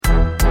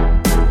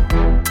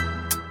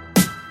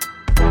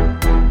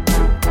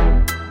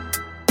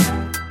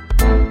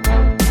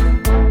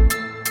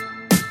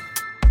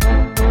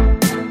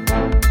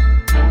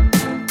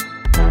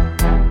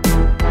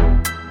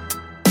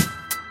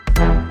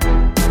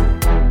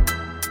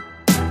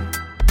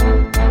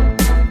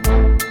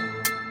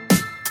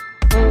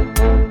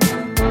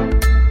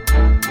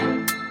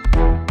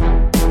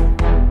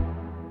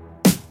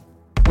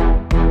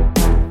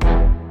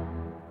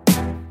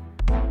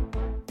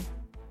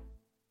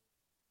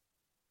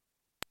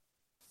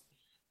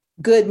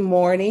Good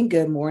morning,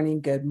 good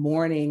morning, good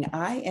morning.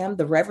 I am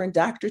the Reverend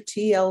Dr.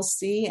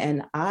 TLC,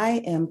 and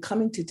I am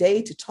coming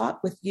today to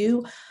talk with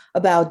you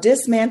about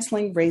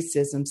dismantling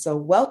racism. So,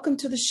 welcome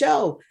to the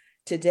show.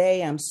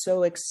 Today, I'm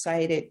so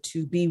excited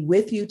to be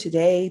with you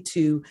today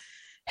to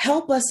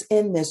help us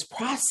in this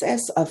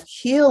process of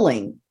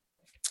healing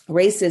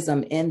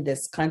racism in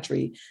this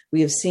country.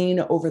 We have seen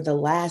over the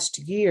last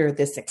year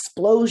this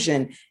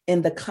explosion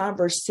in the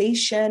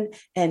conversation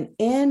and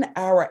in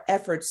our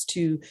efforts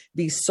to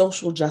be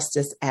social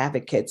justice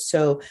advocates.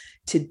 So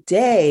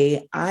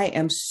today, I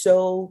am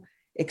so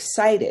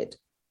excited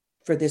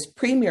for this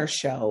premiere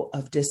show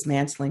of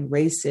Dismantling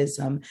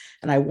Racism.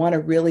 And I want to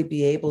really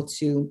be able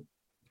to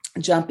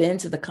jump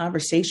into the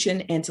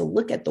conversation and to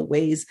look at the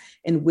ways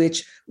in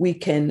which we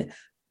can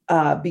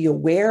be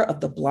aware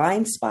of the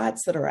blind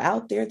spots that are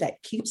out there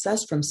that keeps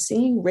us from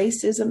seeing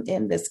racism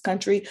in this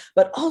country,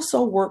 but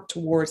also work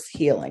towards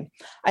healing.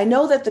 I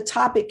know that the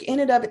topic in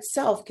and of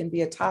itself can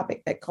be a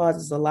topic that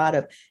causes a lot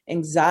of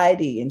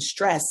anxiety and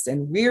stress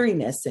and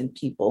weariness in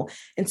people.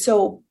 And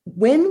so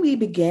when we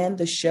began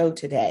the show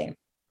today,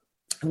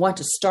 I want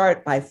to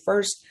start by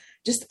first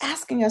just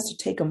asking us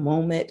to take a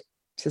moment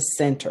to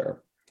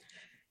center,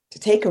 to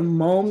take a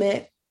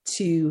moment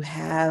to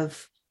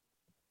have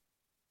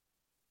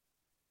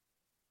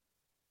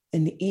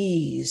an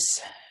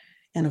ease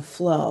and a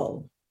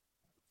flow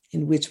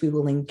in which we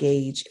will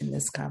engage in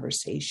this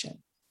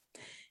conversation.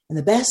 And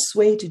the best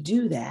way to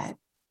do that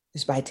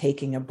is by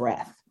taking a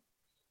breath.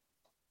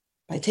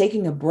 By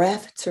taking a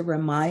breath to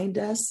remind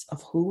us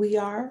of who we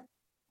are,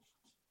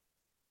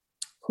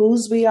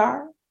 whose we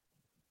are,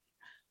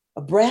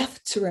 a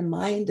breath to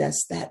remind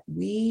us that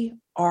we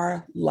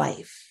are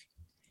life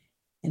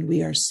and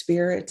we are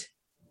spirit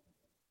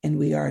and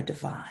we are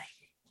divine.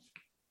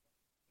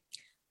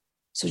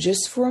 So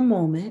just for a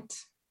moment,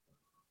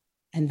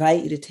 I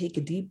invite you to take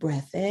a deep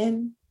breath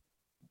in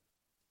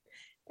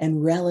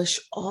and relish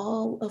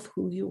all of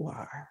who you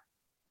are.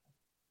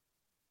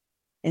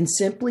 And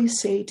simply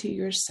say to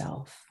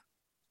yourself,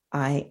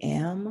 I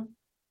am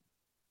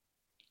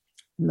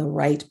in the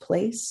right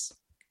place,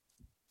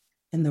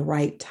 in the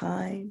right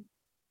time,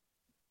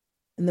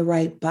 in the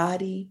right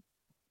body,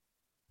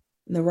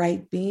 in the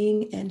right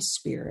being and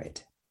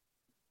spirit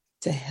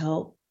to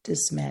help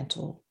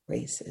dismantle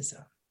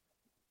racism.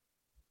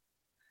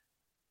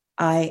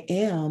 I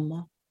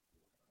am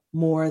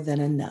more than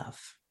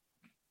enough.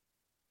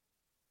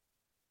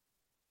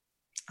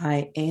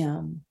 I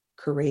am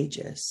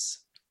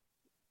courageous.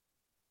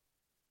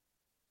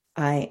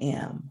 I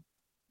am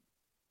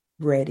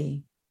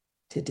ready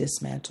to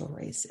dismantle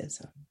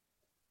racism.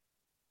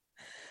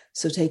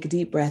 So take a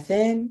deep breath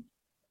in,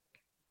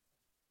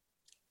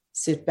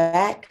 sit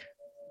back,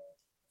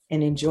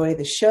 and enjoy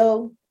the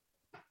show.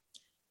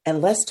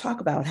 And let's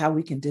talk about how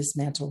we can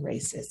dismantle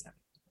racism.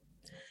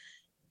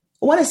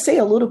 I want to say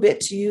a little bit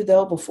to you,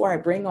 though, before I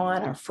bring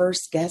on our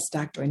first guest,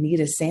 Dr.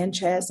 Anita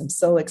Sanchez. I'm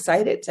so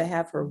excited to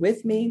have her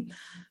with me.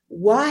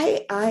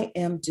 Why I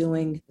am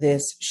doing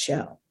this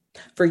show.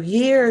 For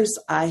years,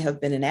 I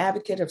have been an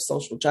advocate of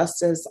social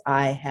justice.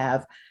 I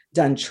have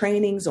done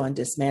trainings on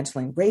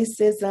dismantling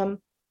racism.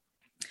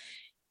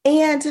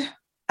 And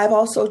I've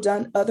also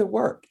done other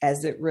work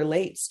as it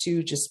relates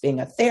to just being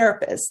a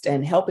therapist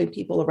and helping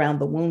people around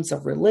the wounds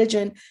of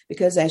religion,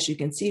 because as you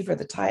can see from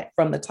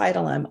the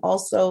title, I'm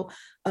also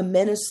a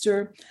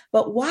minister.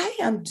 But why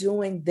I'm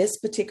doing this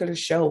particular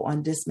show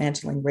on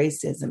dismantling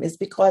racism is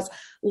because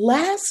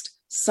last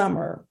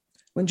summer,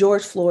 when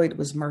George Floyd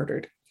was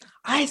murdered,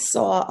 I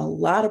saw a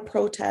lot of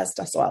protests.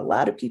 I saw a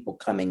lot of people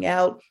coming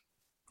out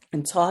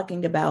and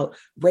talking about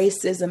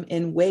racism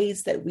in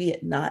ways that we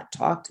had not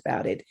talked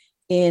about it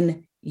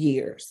in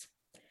years.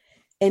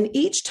 And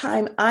each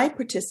time I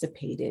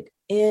participated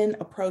in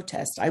a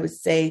protest, I would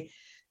say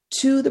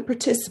to the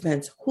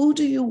participants, who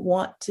do you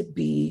want to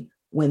be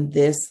when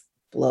this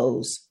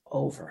blows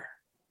over?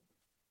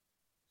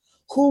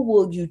 Who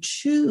will you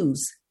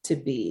choose to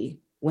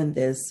be when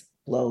this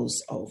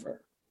blows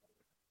over?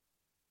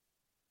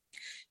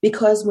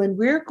 Because when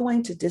we're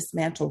going to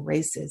dismantle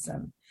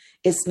racism,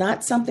 it's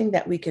not something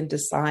that we can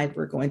decide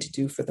we're going to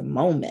do for the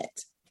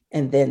moment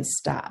and then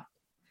stop.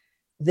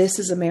 This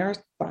is a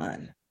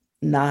marathon,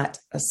 not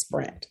a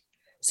sprint.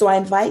 So I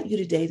invite you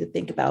today to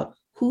think about,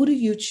 who do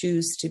you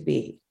choose to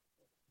be?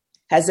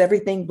 Has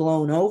everything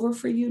blown over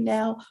for you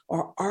now?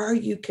 Or are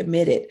you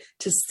committed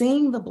to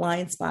seeing the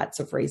blind spots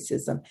of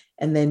racism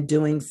and then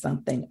doing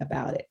something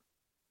about it?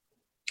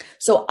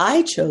 So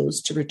I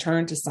chose to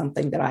return to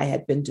something that I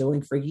had been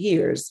doing for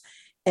years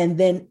and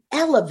then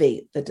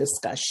elevate the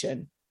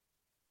discussion,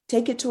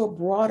 take it to a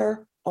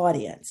broader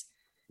audience,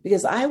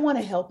 because I want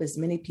to help as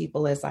many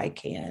people as I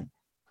can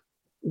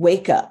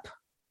wake up,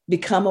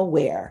 become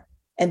aware,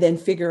 and then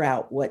figure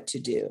out what to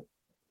do.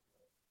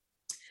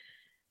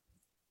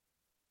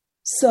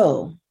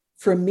 So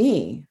for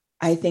me,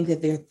 I think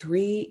that there are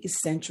three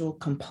essential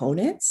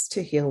components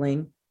to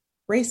healing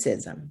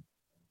racism.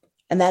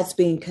 And that's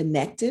being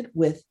connected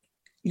with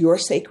your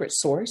sacred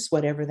source,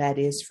 whatever that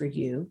is for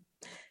you,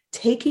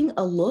 taking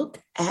a look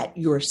at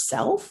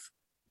yourself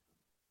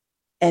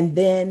And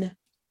then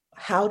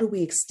how do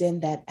we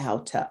extend that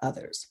out to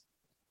others?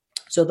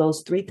 So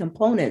those three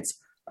components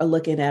are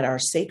looking at our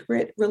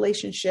sacred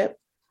relationship,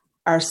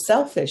 our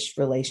selfish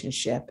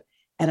relationship,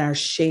 and our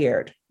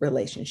shared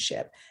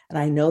relationship. And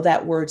I know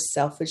that word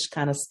selfish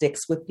kind of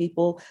sticks with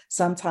people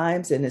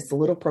sometimes, and it's a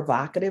little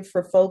provocative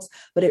for folks,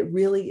 but it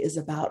really is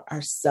about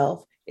our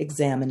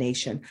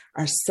self-examination,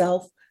 our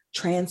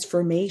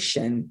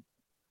self-transformation,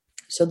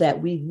 so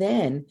that we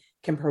then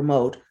can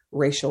promote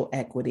racial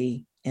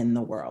equity in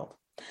the world.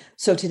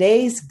 So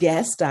today's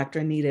guest, Dr.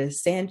 Anita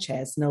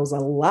Sanchez, knows a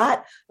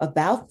lot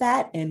about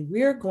that, and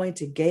we're going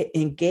to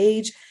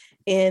engage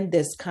in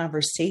this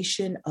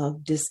conversation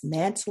of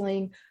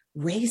dismantling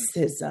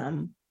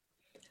racism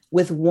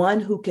with one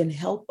who can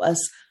help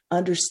us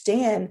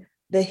understand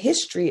the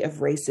history of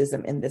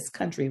racism in this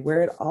country,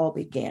 where it all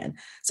began.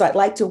 So I'd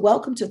like to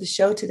welcome to the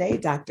show today,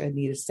 Dr.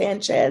 Anita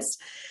Sanchez.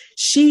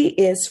 She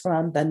is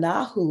from the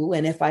Nahu,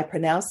 and if I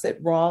pronounce it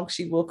wrong,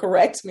 she will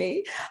correct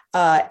me,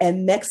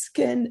 and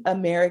Mexican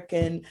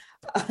American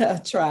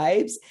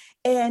tribes.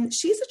 And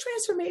she's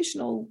a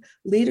transformational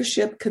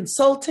leadership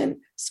consultant,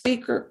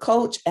 speaker,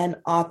 coach, and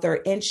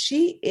author. And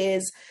she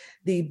is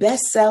the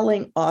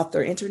best-selling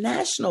author,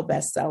 international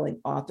best-selling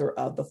author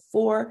of The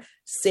Four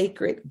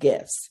Sacred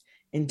Gifts: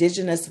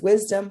 Indigenous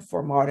Wisdom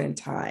for Modern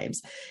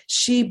Times.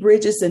 She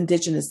bridges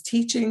Indigenous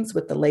teachings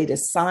with the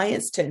latest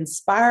science to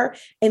inspire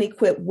and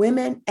equip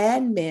women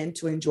and men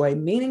to enjoy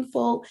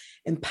meaningful,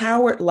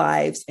 empowered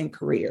lives and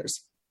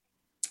careers.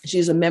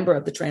 She's a member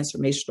of the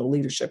Transformational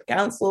Leadership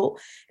Council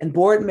and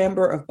board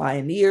member of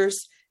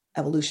Pioneers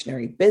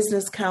Evolutionary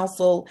Business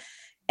Council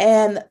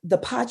and the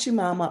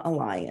Pachamama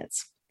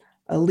Alliance.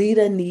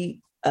 Anita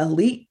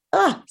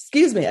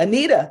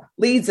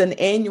leads an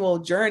annual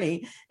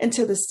journey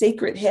into the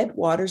sacred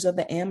headwaters of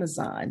the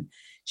Amazon.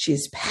 She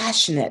is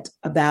passionate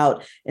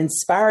about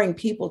inspiring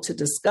people to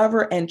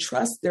discover and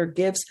trust their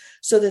gifts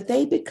so that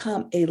they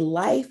become a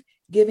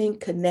life-giving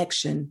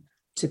connection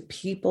to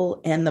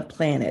people and the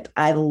planet.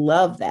 I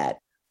love that,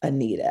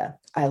 Anita.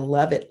 I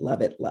love it,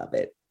 love it, love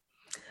it.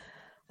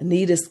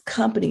 Anita's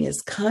company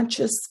is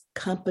Conscious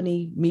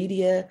Company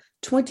Media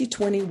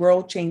 2020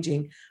 World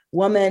Changing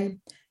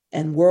Woman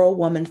and World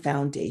Woman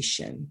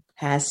Foundation.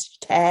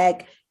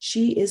 Hashtag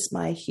She Is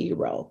My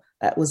Hero.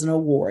 That was an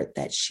award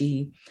that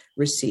she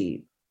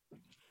received.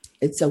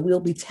 And so we'll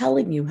be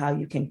telling you how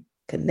you can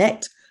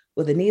connect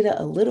with Anita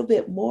a little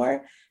bit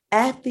more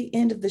at the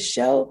end of the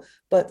show.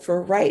 But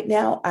for right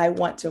now, I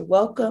want to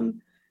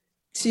welcome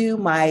to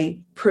my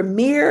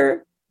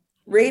premiere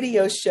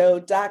radio show,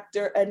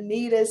 Dr.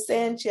 Anita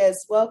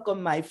Sanchez.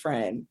 Welcome, my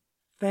friend.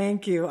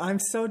 Thank you. I'm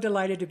so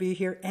delighted to be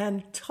here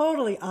and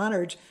totally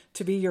honored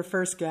to be your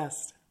first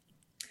guest.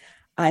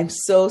 I'm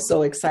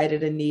so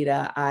excited,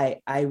 Anita.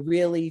 I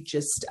really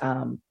just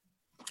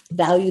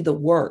value the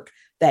work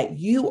that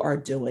you are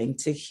doing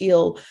to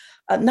heal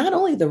not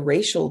only the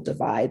racial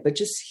divide, but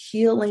just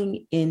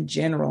healing in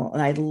general.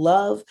 And I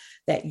love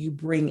that you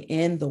bring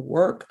in the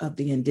work of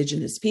the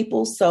Indigenous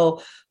people.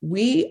 So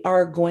we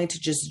are going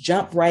to just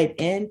jump right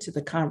into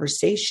the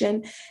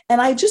conversation. And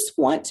I just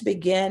want to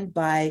begin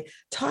by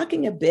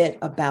talking a bit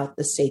about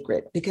the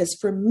sacred, because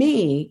for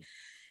me,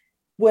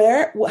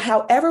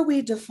 however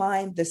we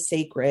define the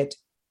sacred,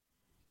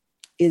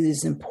 it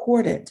is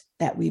important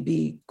that we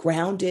be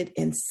grounded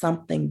in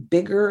something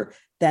bigger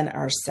than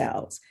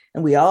ourselves.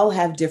 And we all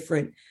have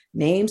different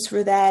names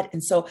for that.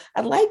 And so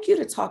I'd like you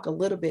to talk a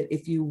little bit,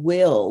 if you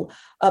will,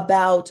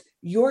 about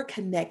your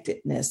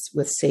connectedness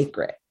with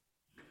sacred.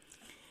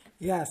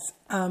 Yes.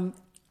 From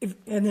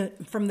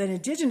the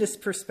Indigenous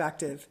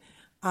perspective,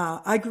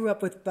 I grew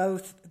up with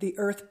both the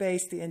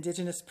earth-based, the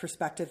Indigenous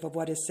perspective of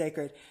what is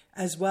sacred,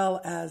 as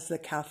well as the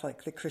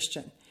Catholic, the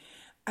Christian.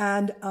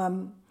 And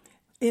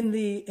in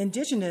the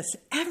Indigenous,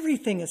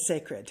 everything is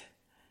sacred.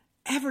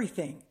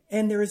 Everything.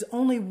 And there is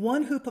only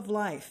one hoop of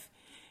life.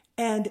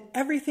 And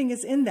everything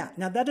is in that.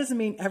 Now, that doesn't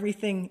mean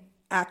everything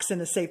acts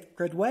in a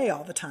sacred way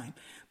all the time.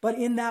 But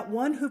in that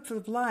one hoop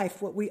of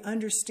life, what we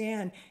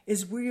understand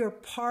is we are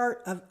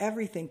part of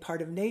everything,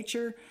 part of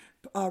nature,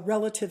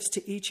 relatives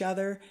to each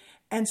other.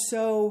 And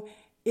so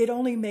it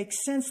only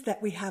makes sense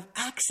that we have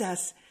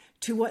access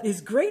to what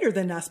is greater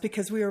than us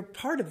because we are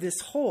part of this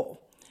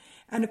whole.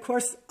 And of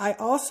course, I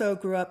also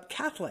grew up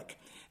Catholic.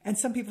 And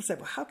some people say,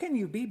 well, how can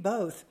you be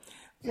both?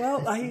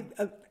 Well,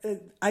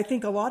 I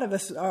think a lot of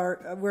us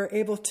were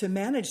able to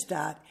manage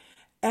that.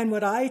 And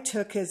what I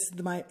took is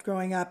my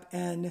growing up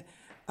and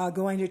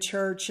going to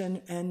church,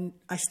 and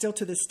I still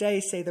to this day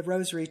say the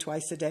rosary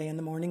twice a day, in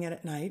the morning and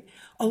at night,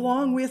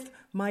 along with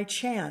my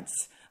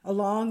chants,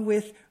 along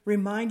with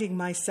reminding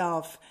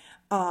myself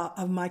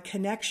of my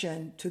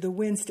connection to the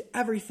winds, to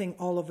everything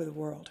all over the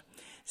world.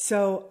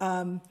 So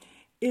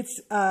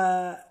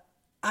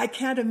I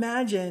can't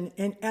imagine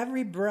in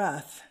every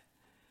breath,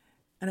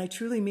 and I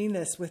truly mean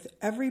this, with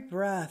every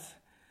breath,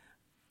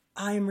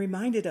 I am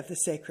reminded of the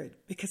sacred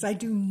because I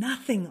do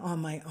nothing on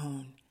my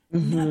own.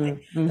 Mm-hmm,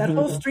 nothing. Mm-hmm. That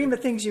whole stream of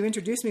things you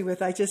introduced me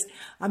with,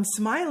 I'm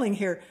smiling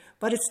here,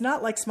 but it's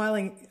not like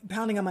smiling,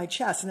 pounding on my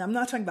chest. And I'm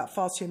not talking about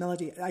false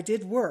humility. I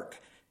did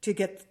work to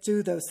get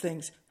through those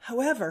things.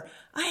 However,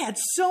 I had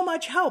so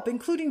much help,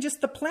 including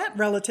just the plant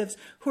relatives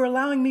who are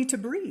allowing me to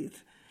breathe.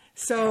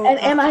 So,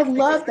 and I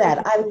love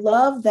that. I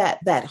love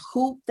that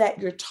hoop that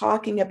you're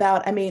talking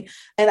about. I mean,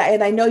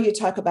 and I know you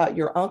talk about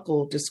your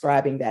uncle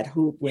describing that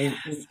hoop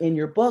in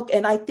your book.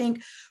 And I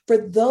think for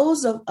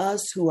those of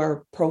us who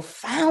are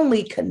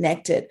profoundly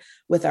connected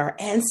with our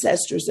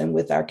ancestors and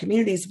with our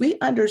communities, we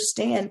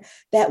understand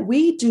that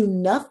we do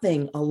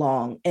nothing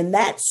alone. And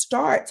that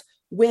starts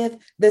with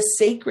the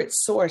sacred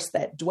source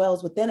that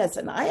dwells within us.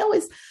 And I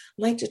always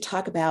like to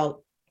talk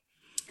about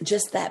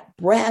just that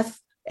breath.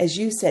 As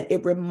you said,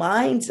 it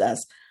reminds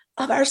us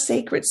of our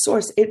sacred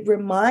source. It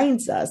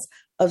reminds us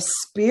of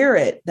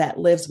spirit that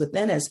lives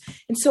within us.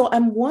 And so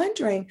I'm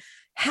wondering,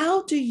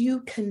 how do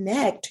you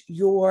connect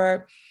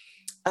your,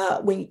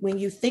 when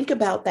you think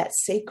about that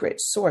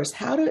sacred source,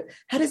 how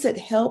does it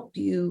help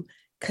you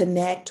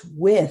connect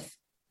with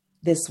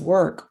this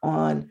work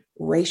on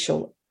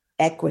racial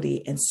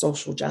equity and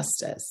social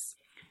justice?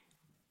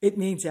 It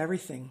means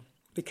everything,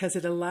 because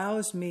it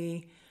allows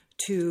me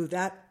to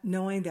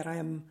knowing that I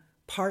am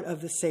part of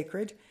the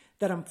sacred,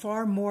 that I'm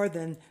far more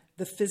than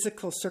the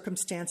physical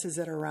circumstances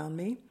that are around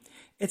me.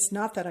 It's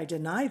not that I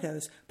deny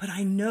those, but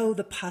I know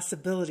the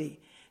possibility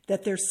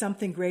that there's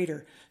something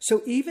greater.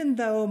 So even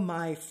though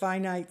my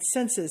finite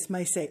senses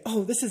may say,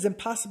 oh, this is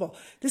impossible,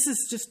 this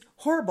is just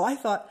horrible, I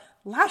thought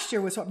last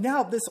year was horrible,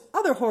 now this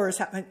other horror is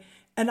happening,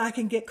 and I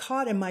can get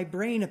caught in my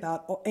brain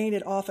about, oh, ain't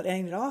it awful,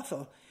 ain't it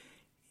awful.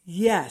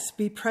 Yes,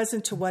 be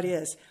present to what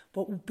is,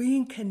 but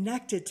being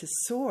connected to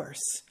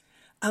source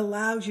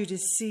allows you to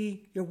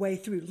see your way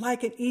through,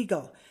 like an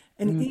eagle.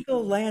 An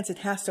eagle lands, it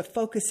has to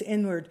focus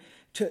inward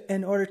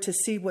in order to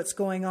see what's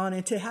going on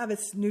and to have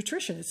its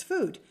nutrition, its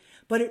food.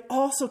 But it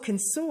also can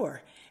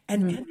soar.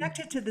 And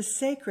connected to the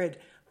sacred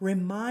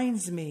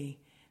reminds me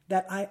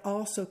that I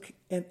also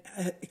am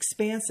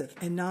expansive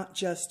and not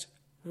just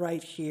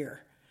right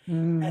here.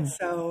 And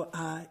so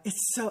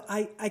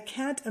I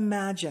can't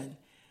imagine,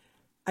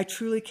 I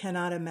truly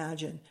cannot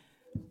imagine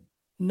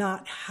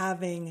not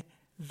having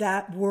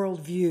that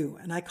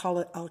worldview, and I'll call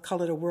it a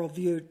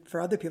worldview for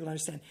other people to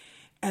understand,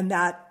 and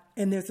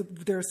there's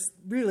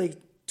really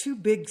two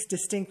big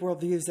distinct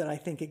worldviews that I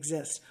think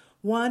exist.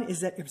 One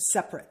is that it's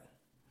separate,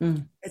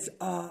 it's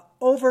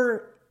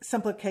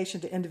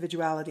oversimplification to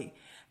individuality,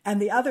 and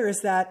the other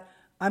is that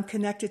I'm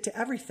connected to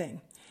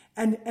everything,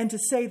 and to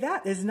say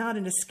that is not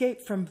an escape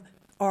from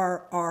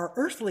our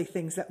earthly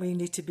things that we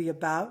need to be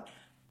about,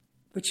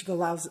 which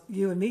allows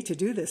you and me to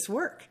do this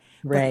work.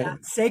 Right. But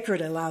that sacred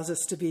allows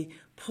us to be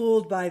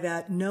pulled by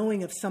that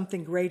knowing of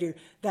something greater,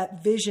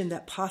 that vision,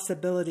 that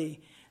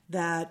possibility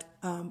that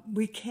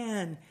we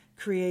can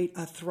create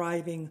a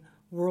thriving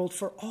world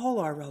for all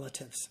our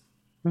relatives.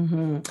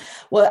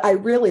 Well, I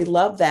really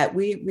love that.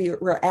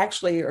 We're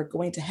actually are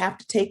going to have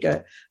to take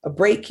a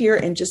break here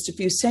in just a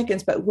few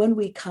seconds. But when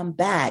we come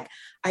back,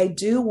 I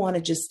do want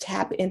to just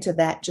tap into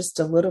that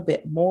just a little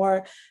bit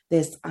more,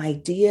 this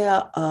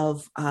idea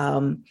of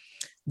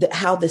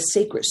how the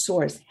sacred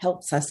source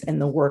helps us in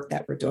the work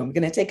that we're doing. We're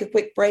going to take a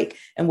quick break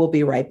and we'll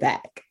be right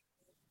back.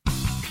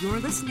 You're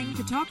listening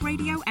to Talk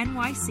Radio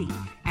NYC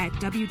at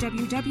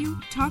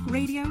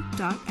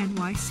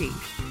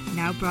www.talkradio.nyc.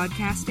 Now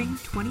broadcasting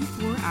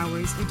 24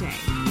 hours a day.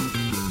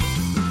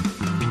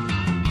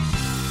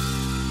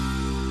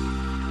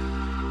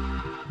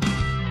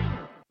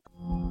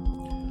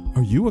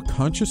 Are you a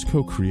conscious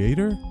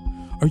co-creator?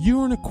 Are you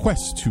on a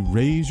quest to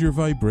raise your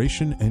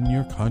vibration and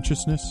your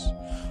consciousness?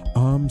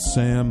 I'm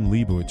Sam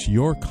Leibowitz,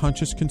 your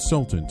conscious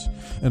consultant,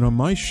 and on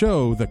my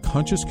show, The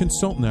Conscious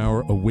Consultant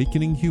Hour,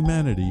 Awakening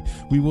Humanity,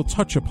 we will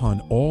touch upon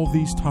all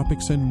these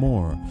topics and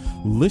more.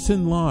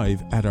 Listen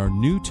live at our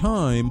new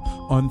time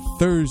on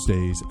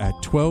Thursdays at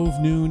 12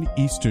 noon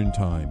Eastern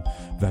Time.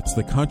 That's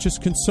The Conscious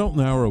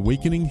Consultant Hour,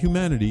 Awakening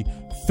Humanity,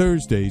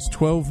 Thursdays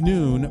 12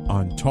 noon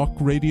on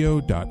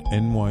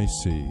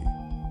talkradio.nyc.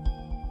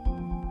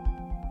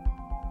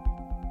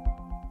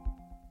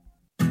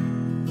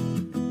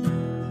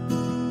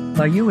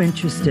 Are you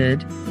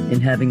interested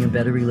in having a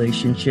better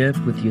relationship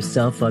with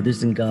yourself,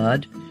 others, and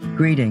God?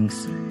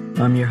 Greetings.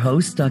 I'm your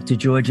host, Dr.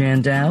 George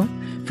Andow,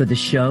 for the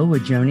show A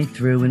Journey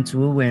Through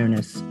into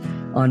Awareness.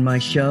 On my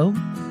show,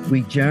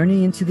 we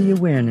journey into the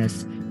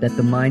awareness that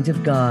the mind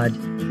of God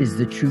is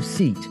the true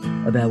seat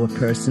of our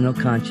personal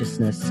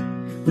consciousness.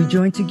 We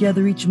join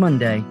together each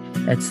Monday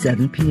at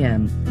 7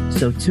 p.m.,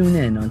 so tune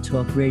in on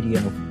Talk Radio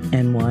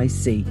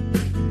NYC.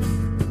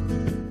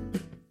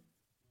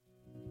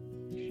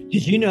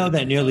 Did you know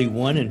that nearly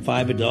 1 in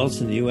 5 adults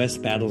in the U.S.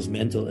 battles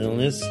mental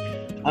illness?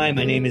 Hi,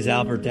 my name is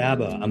Albert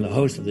Daba. I'm the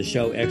host of the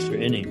show Extra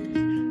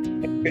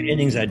Innings. Extra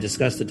Innings, I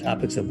discuss the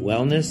topics of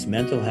wellness,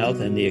 mental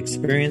health, and the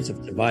experience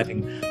of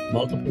surviving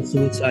multiple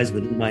suicides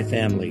within my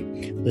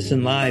family.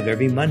 Listen live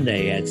every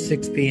Monday at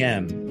 6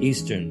 p.m.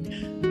 Eastern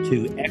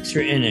to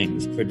Extra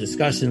Innings for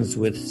discussions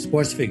with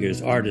sports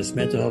figures, artists,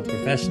 mental health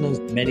professionals,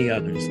 and many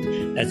others.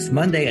 That's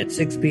Monday at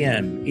 6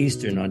 p.m.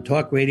 Eastern on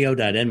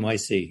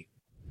talkradio.nyc.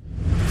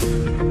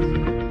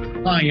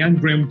 Hi, I'm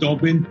Graham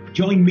Dobbin.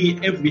 Join me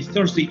every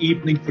Thursday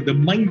evening for the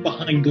Mind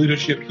Behind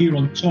Leadership here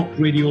on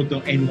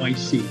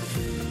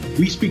talkradio.nyc.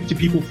 We speak to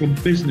people from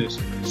business,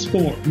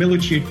 sport,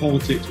 military and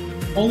politics,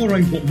 all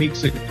around what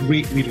makes a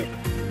great leader.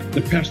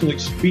 The personal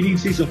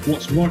experiences of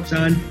what's worked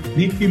and,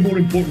 maybe more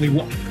importantly,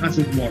 what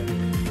hasn't worked.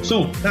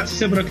 So, that's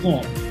 7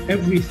 o'clock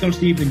every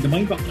Thursday evening, the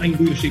Mind Behind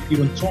Leadership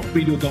here on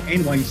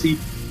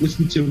talkradio.nyc.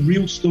 Listen to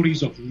real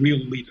stories of real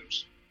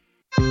leaders.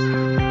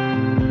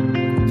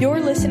 You're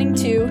listening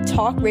to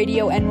Talk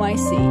Radio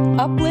NYC.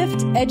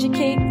 Uplift,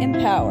 educate,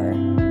 empower.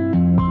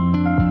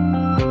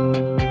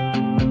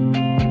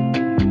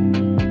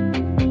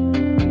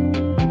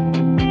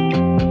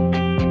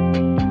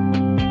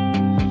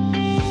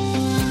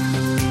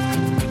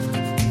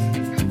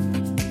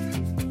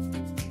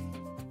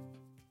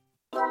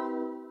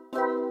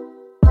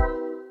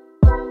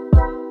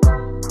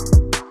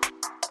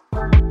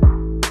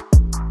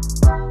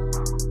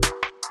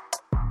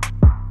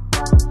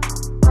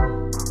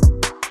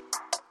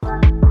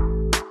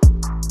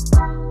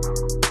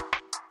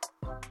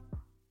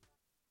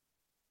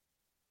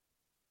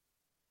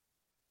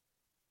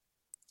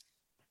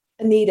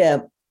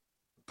 Anita,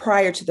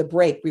 prior to the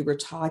break, we were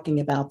talking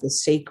about the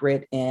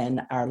sacred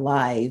in our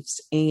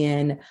lives.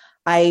 And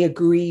I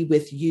agree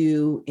with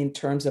you in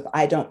terms of,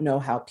 I don't know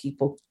how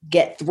people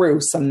get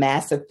through some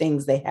massive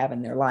things they have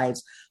in their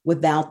lives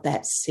without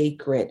that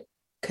sacred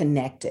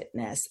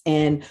connectedness.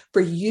 And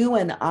for you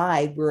and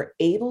I, we're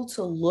able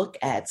to look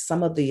at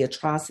some of the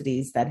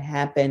atrocities that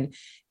happen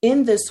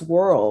in this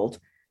world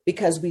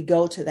because we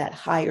go to that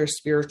higher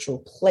spiritual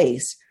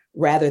place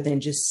rather than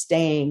just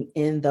staying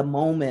in the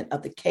moment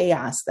of the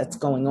chaos that's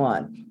going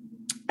on.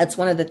 That's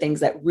one of the things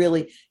that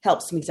really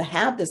helps me to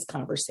have this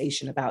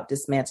conversation about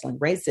dismantling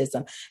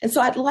racism. And so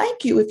I'd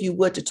like you, if you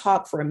would, to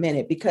talk for a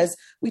minute, because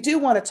we do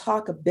want to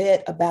talk a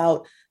bit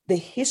about the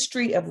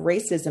history of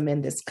racism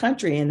in this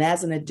country. And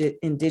as an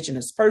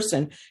Indigenous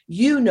person,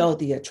 you know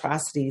the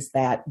atrocities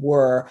that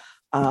were,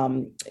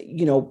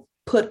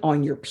 put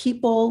on your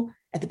people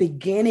at the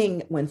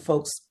beginning when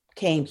folks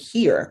came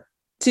here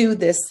to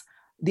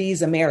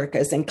these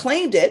Americas and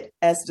claimed it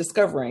as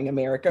discovering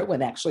America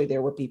when actually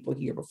there were people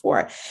here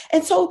before.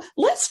 And so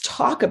let's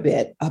talk a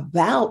bit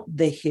about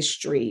the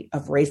history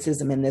of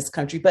racism in this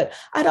country. But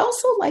I'd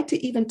also like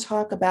to even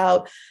talk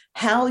about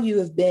how you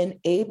have been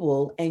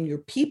able and your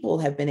people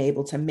have been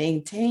able to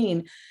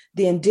maintain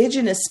the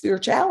Indigenous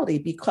spirituality,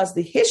 because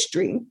the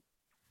history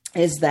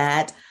is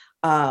that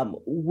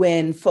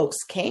when folks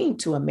came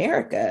to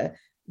America,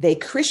 they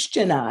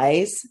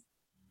Christianized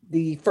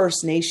the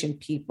First Nation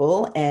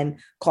people and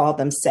called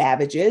them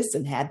savages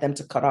and had them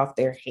to cut off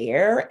their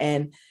hair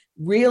and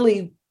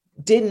really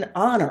didn't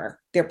honor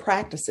their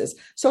practices.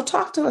 So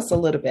talk to us a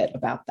little bit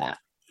about that.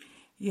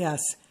 Yes.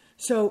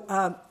 So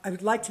I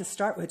would like to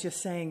start with just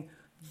saying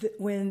that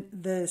when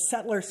the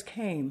settlers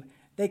came,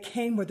 they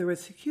came where there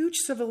was huge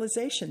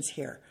civilizations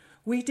here.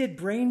 We did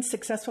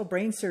successful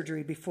brain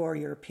surgery before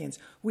Europeans.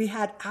 We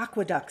had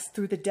aqueducts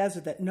through the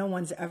desert that no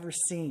one's ever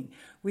seen.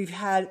 We've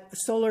had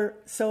solar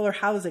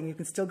housing. You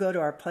can still go to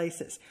our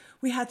places.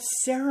 We had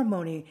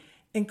ceremony,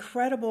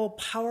 incredible,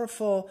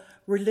 powerful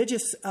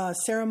religious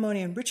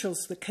ceremony and rituals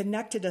that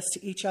connected us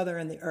to each other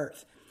and the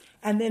earth.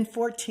 And then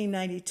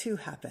 1492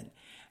 happened.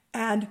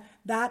 And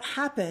that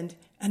happened,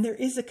 and there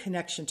is a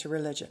connection to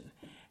religion.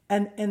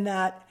 And in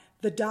that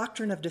the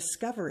doctrine of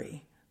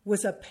discovery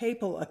was a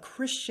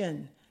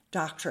Christian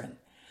doctrine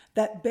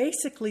that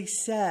basically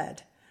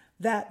said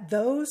that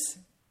those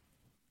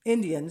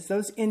Indians,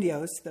 those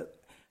Indios,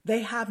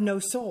 they have no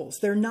souls.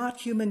 They're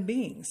not human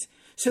beings.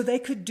 So they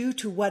could do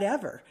to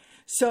whatever.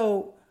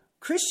 So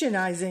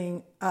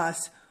Christianizing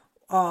us,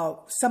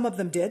 some of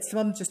them did. Some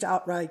of them just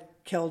outright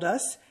killed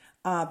us,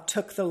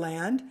 took the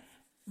land.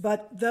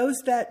 But those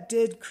that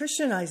did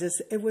Christianize us,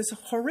 it was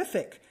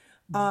horrific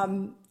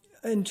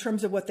in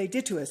terms of what they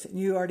did to us. And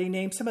you already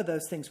named some of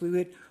those things.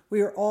 We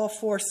were all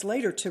forced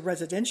later to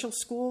residential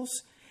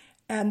schools,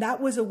 and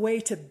that was a way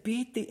to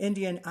beat the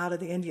Indian out of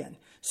the Indian.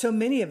 So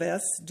many of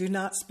us do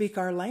not speak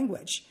our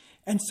language,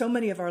 and so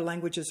many of our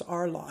languages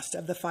are lost,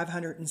 of the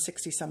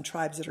 560-some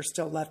tribes that are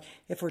still left,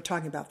 if we're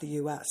talking about the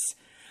U.S.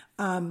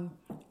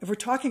 If we're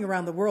talking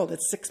around the world,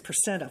 it's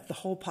 6% of the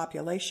whole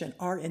population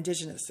are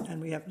indigenous,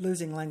 and we have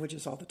losing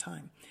languages all the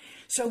time.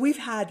 So we've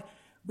had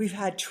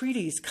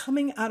treaties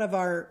coming out of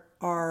our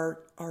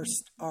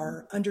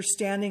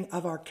understanding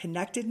of our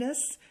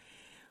connectedness.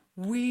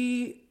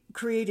 We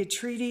created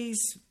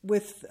treaties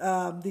with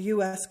the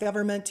U.S.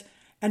 government,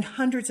 and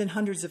hundreds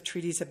of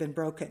treaties have been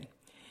broken.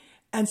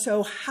 And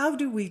so how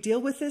do we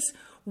deal with this?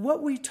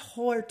 What we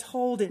are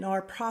told in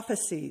our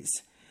prophecies,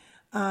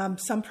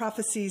 some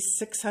prophecies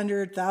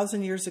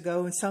 600,000 years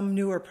ago and some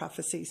newer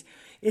prophecies,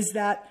 is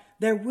that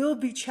there will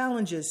be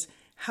challenges.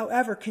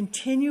 However,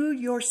 continue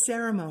your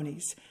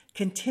ceremonies,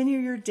 continue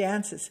your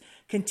dances,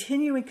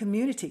 continue in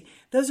community.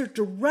 Those are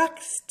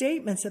direct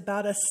statements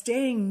about us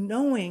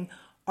knowing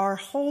our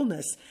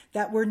wholeness,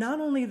 that we're not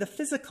only the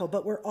physical,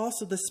 but we're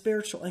also the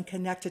spiritual and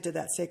connected to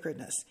that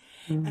sacredness.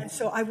 Mm-hmm. And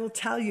so I will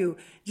tell you,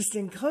 just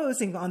in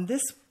closing on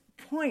this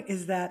point,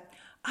 is that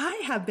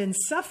I have been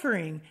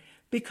suffering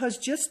because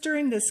just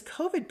during this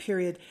COVID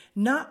period,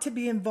 not to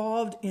be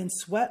involved in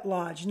Sweat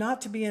Lodge,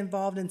 not to be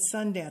involved in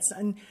Sundance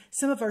and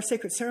some of our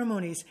sacred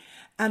ceremonies.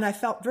 And I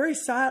felt very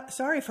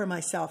sorry for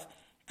myself.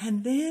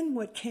 And then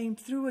what came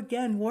through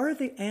again were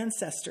the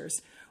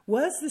ancestors,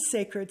 was the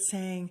sacred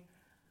saying,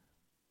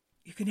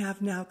 you can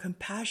have now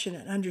compassion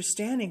and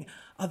understanding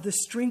of the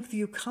strength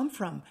you come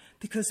from,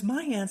 because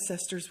my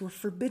ancestors were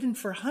forbidden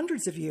for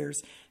hundreds of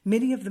years.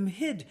 Many of them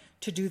hid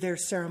to do their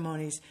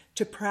ceremonies,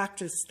 to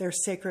practice their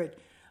sacred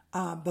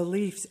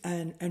beliefs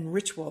and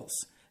rituals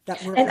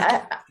that were.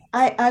 And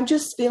I'm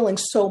just feeling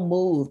so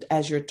moved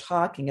as you're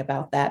talking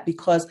about that,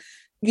 because,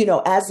 you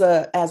know, as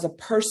a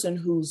person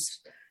whose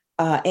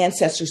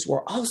ancestors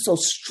were also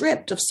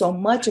stripped of so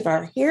much of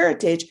our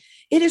heritage,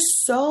 it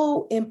is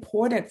so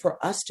important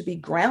for us to be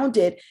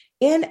grounded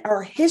in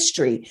our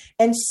history.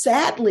 And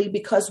sadly,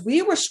 because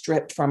we were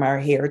stripped from our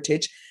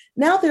heritage,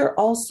 now there are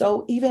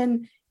also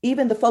even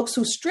the folks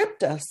who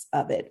stripped us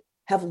of it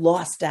have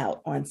lost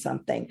out on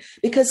something.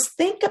 Because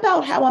think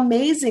about how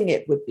amazing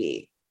it would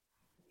be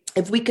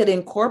if we could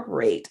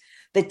incorporate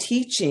the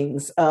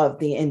teachings of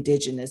the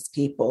indigenous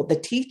people, the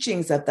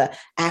teachings of the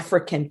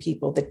African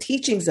people, the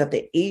teachings of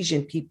the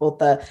Asian people,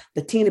 the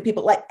Latina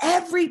people, like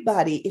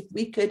everybody, if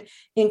we could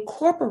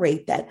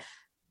incorporate that,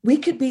 we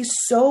could be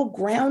so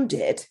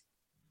grounded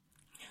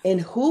in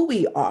who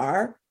we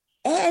are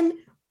and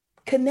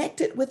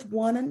connected with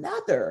one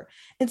another.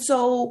 And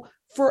so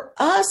for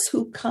us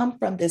who come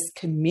from this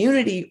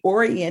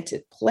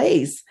community-oriented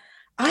place,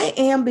 I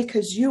am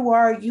because you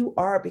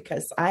are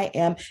because I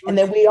am, and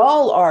then we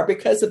all are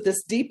because of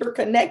this deeper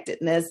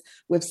connectedness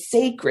with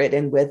sacred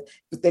and with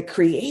the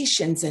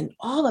creations and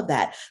all of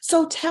that.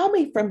 So tell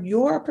me from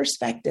your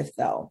perspective,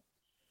 though,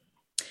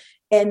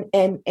 and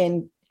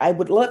I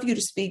would love you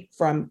to speak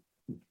from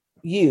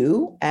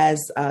you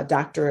as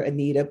Dr.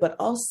 Anita, but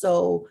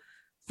also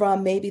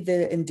from maybe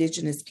the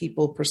indigenous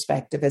people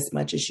perspective as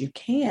much as you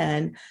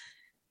can,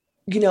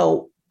 you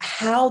know,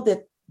 how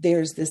that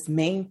there's this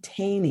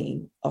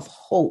maintaining of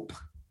hope,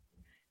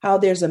 how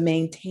there's a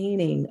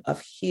maintaining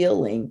of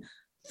healing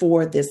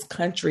for this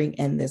country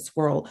and this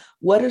world.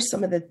 What are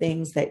some of the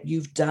things that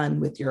you've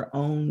done with your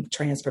own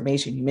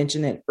transformation? You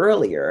mentioned it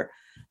earlier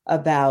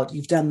about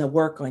you've done the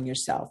work on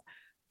yourself.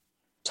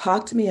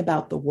 Talk to me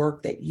about the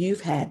work that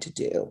you've had to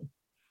do.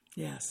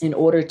 Yes. In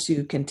order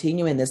to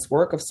continue in this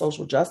work of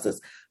social justice,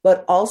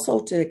 but also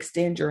to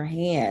extend your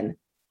hand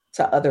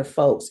to other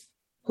folks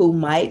who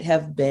might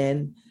have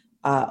been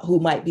who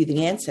might be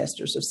the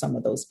ancestors of some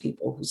of those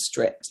people who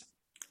stripped.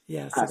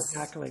 Yes,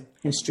 exactly.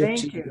 And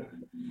stripped Thank you.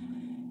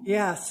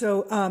 Yeah.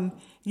 So,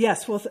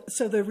 yes. Well,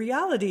 so the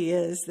reality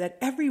is that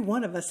every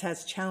one of us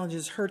has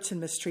challenges, hurts,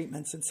 and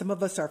mistreatments. And some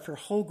of us are for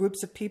whole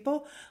groups of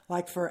people,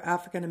 like for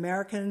African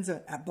Americans,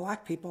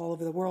 Black people all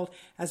over the world,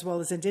 as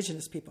well as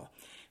indigenous people.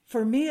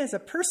 For me as a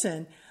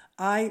person,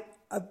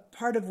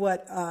 part of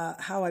what,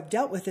 how I've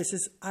dealt with this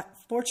is,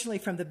 fortunately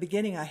from the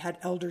beginning, I had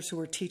elders who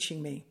were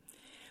teaching me.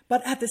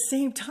 But at the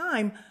same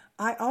time,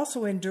 I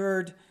also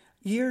endured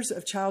years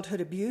of childhood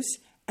abuse.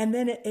 And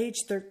then at age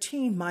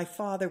 13, my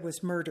father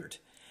was murdered.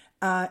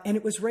 And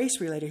it was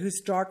race related. He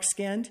was dark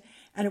skinned,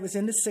 and it was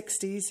in the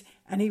 60s.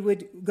 And he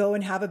would go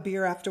and have a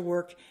beer after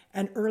work.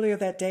 And earlier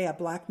that day, a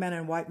black man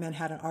and a white man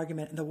had an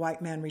argument, and the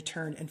white man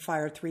returned and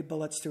fired 3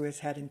 bullets through his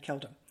head and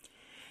killed him.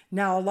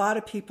 Now, a lot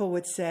of people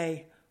would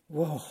say,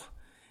 whoa.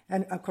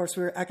 And of course,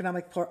 we were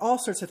economic poor, all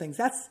sorts of things.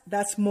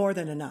 That's more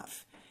than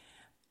enough.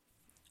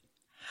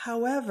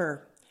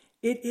 However,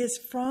 it is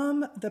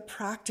from the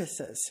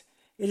practices,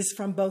 it is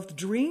from both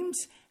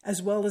dreams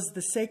as well as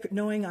the sacred,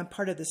 knowing I'm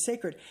part of the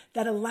sacred,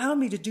 that allow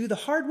me to do the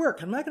hard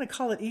work. I'm not going to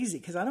call it easy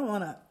because I don't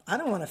want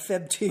to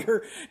fib to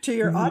your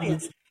mm-hmm.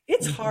 audience.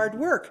 It's mm-hmm. hard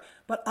work,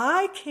 but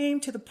I came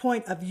to the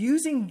point of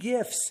using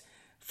gifts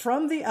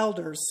from the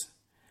elders,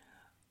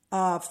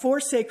 4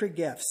 sacred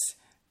gifts: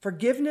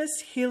 forgiveness,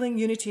 healing,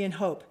 unity, and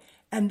hope.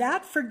 And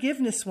that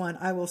forgiveness one,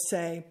 I will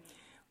say,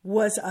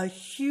 was a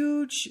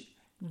huge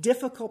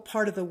difficult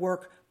part of the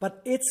work, but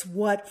it's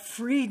what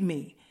freed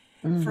me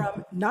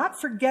from not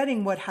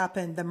forgetting what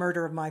happened, the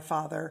murder of my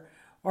father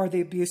or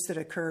the abuse that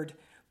occurred.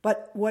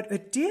 But what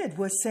it did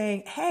was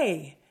saying,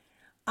 hey,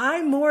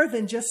 I'm more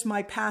than just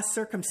my past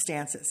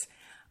circumstances.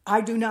 I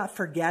do not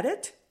forget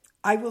it.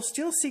 I will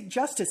still seek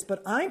justice,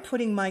 but I'm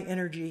putting my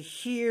energy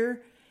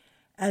here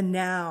and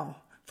now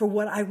for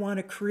what I want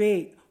to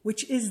create,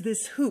 which is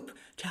this hoop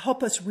to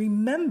help us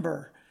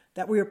remember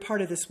that we are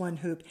part of this one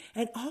hoop.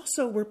 And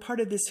also we're part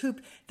of this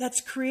hoop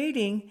that's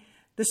creating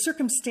the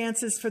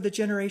circumstances for the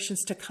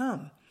generations to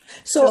come.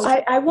 So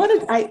I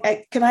wanted,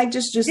 can I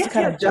just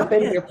kind of jump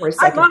in here for a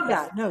second? I love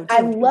that. No,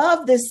 I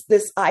love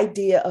this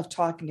idea of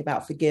talking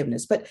about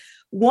forgiveness. But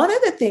one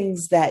of the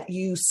things that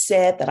you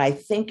said that I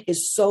think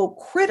is so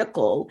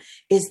critical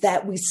is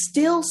that we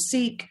still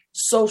seek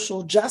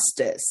social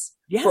justice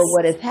for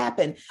what has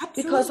happened.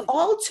 Absolutely. Because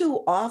all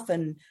too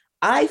often,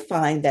 I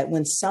find that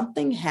when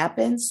something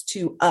happens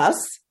to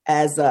us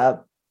as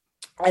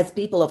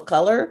people of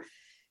color,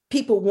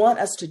 people want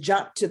us to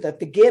jump to the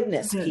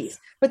forgiveness piece,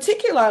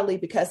 particularly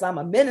because I'm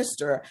a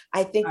minister.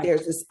 I think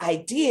there's this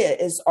idea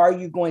is, are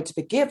you going to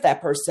forgive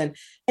that person?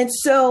 And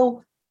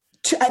so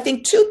I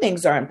think two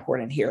things are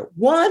important here.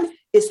 One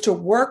is to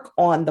work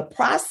on the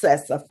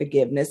process of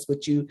forgiveness,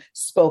 which you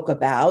spoke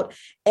about.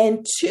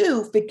 And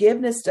two,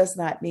 forgiveness does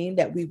not mean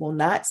that we will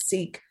not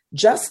seek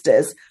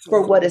justice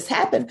for what has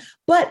happened.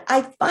 But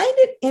I find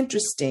it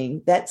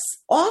interesting that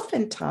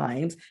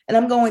oftentimes, and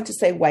I'm going to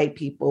say white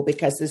people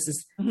because this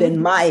has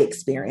been my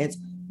experience,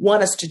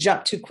 want us to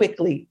jump too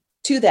quickly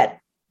to that,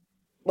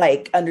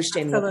 like,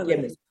 understanding of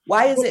forgiveness.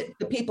 Why is it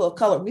the people of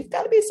color? We've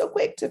got to be so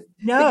quick to.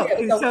 No.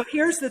 So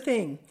here's the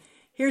thing.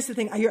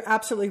 You're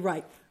absolutely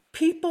right.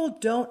 People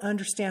don't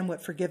understand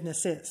what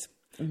forgiveness is.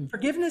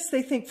 Forgiveness,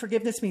 they think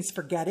forgiveness means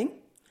forgetting.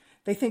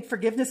 They think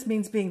forgiveness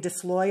means being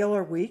disloyal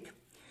or weak,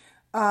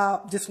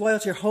 disloyal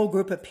to your whole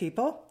group of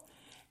people.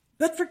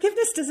 But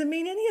forgiveness doesn't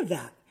mean any of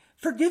that.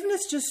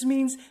 Forgiveness just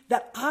means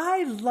that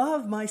I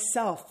love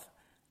myself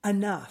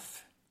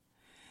enough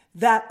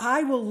that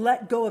I will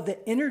let go of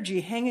the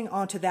energy hanging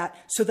onto that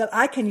so that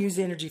I can use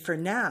the energy for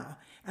now.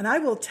 And I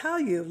will tell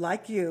you,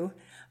 like you,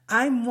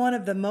 I'm one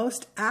of the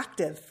most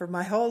active for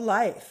my whole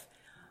life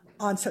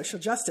on social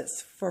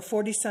justice. For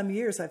 40 some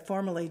years, I've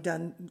formally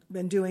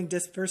been doing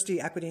diversity,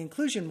 equity,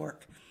 inclusion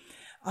work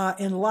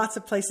in lots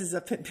of places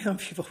that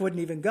people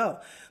wouldn't even go.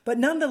 But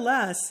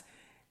nonetheless,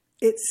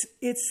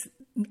 it's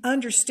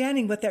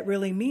understanding what that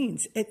really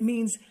means. It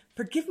means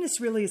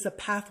forgiveness really is a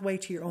pathway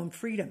to your own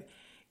freedom.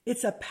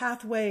 It's a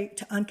pathway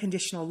to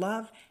unconditional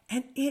love,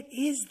 and it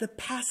is the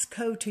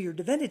passcode to your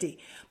divinity.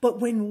 But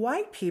when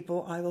white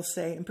people, I will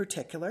say in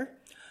particular,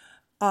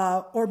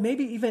 or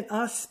maybe even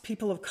us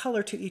people of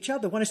color to each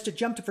other, want us to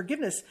jump to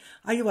forgiveness,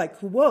 I'm like,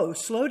 whoa,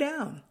 slow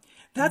down.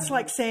 That's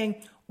like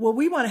saying, well,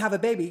 we want to have a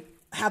baby,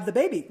 have the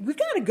baby. We've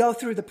got to go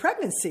through the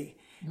pregnancy.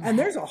 And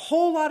there's a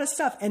whole lot of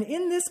stuff. And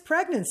in this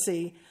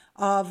pregnancy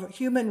of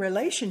human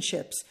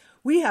relationships,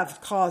 we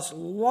have caused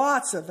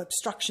lots of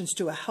obstructions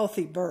to a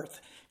healthy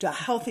birth, to a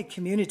healthy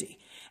community.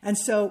 And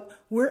so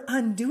we're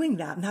undoing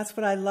that. And that's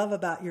what I love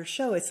about your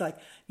show. It's like,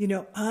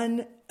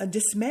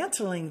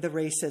 dismantling the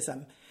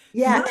racism.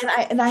 Yeah.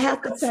 And I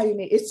have to tell you,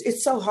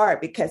 it's so hard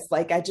because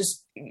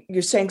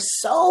you're saying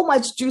so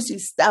much juicy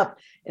stuff.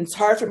 And it's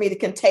hard for me to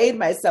contain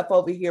myself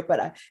over here,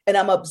 and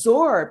I'm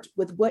absorbed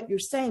with what you're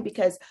saying,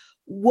 because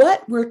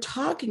what we're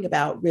talking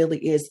about really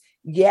is,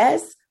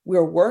 yes,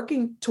 we're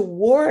working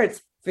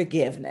towards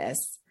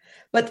forgiveness,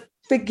 but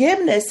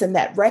forgiveness and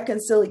that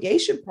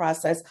reconciliation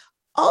process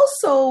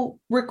also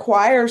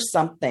requires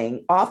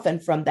something often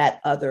from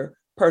that other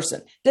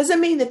person.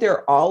 Doesn't mean that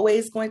they're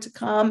always going to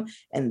come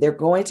and they're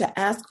going to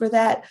ask for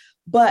that.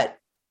 But,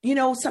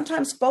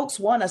 sometimes folks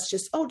want us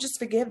just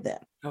forgive them.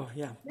 Oh,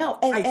 yeah. No,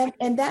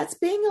 and that's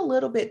being a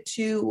little bit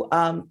too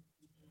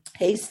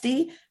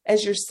hasty,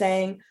 as you're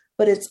saying,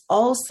 but it's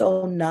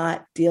also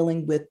not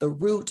dealing with the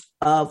root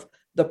of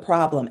the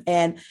problem.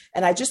 And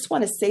I just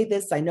want to say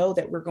this, I know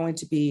that we're going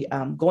to be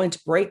going to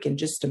break in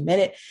just a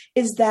minute,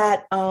 is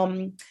that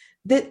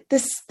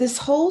this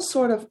whole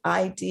sort of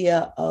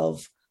idea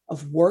of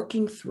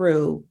working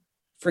through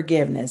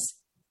forgiveness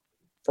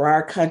for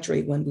our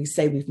country, when we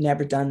say we've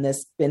never done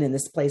this, been in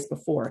this place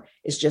before,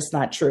 is just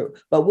not true.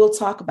 But we'll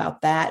talk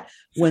about that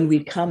when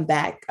we come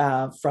back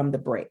from the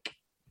break.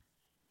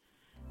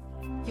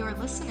 You're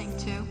listening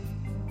to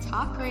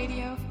Talk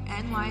Radio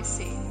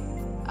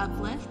NYC.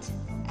 Uplift,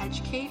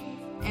 educate,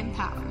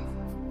 empower.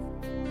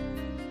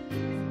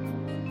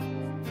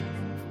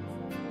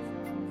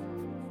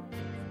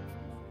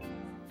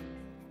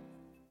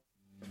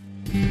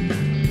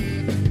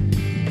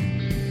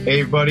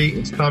 Hey everybody,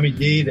 it's Tommy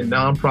D, the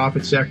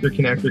Nonprofit Sector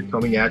Connector,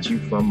 coming at you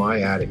from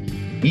my attic.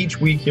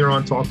 Each week here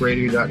on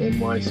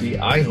talkradio.nyc,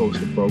 I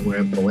host a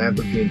program,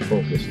 Philanthropy in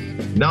Focus.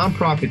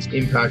 Nonprofits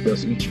impact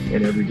us each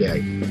and every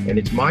day, and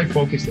it's my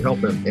focus to help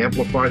them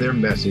amplify their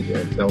message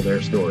and tell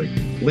their story.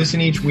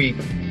 Listen each week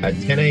at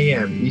 10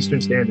 a.m.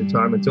 Eastern Standard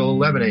Time until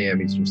 11 a.m.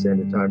 Eastern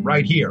Standard Time,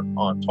 right here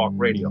on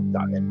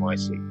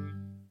talkradio.nyc.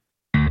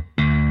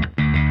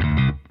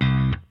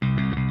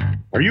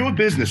 Are you a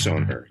business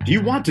owner? Do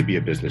you want to be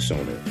a business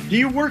owner? Do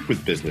you work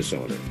with business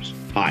owners?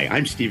 Hi,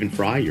 I'm Stephen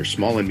Fry, your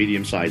small and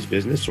medium-sized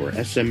business, or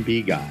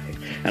SMB guy,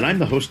 and I'm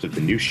the host of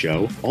the new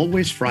show,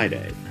 Always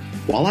Friday.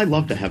 While I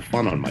love to have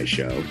fun on my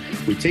show,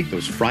 we take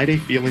those Friday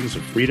feelings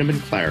of freedom and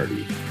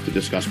clarity to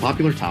discuss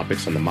popular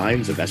topics on the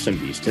minds of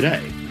SMBs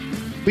today.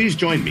 Please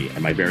join me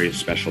and my various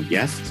special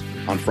guests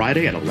on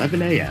Friday at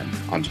 11 a.m.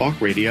 on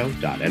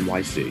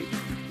talkradio.nyc.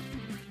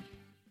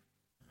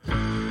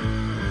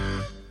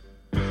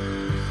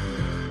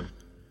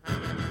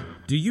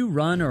 Do you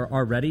run or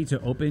are ready to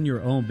open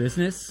your own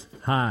business?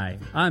 Hi,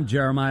 I'm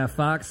Jeremiah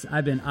Fox.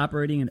 I've been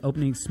operating and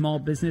opening small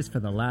business for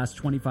the last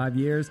 25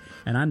 years,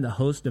 and I'm the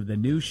host of the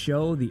new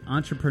show, The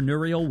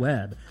Entrepreneurial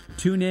Web.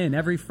 Tune in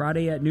every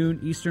Friday at noon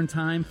Eastern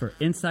Time for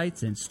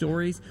insights and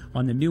stories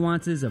on the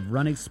nuances of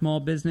running small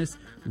business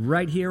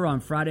right here on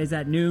Fridays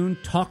at noon,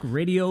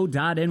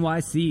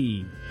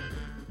 talkradio.nyc.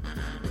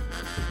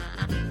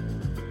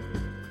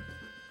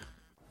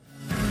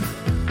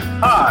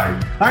 Hi,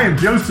 I am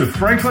Joseph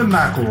Franklin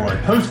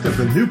McElroy, host of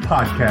the new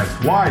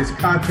podcast, Wise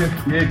Content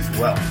Creates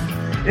Wealth.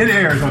 It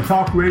airs on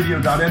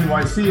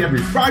talkradio.nyc every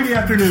Friday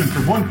afternoon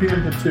from 1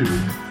 p.m. to 2.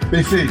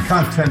 They say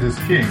content is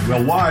king.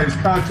 Well, wise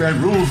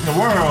content rules the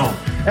world.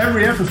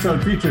 Every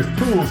episode features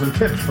tools and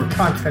tips for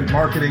content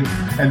marketing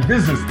and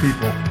business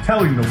people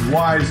telling the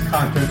wise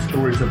content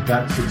stories of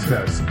that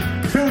success.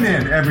 Tune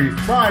in every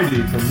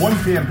Friday from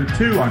 1 p.m. to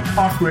 2 on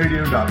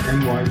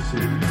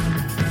talkradio.nyc.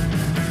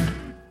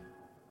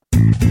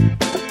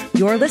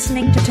 You're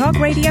listening to Talk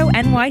Radio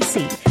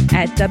NYC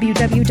at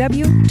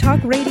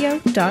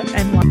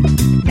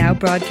www.talkradio.nyc. Now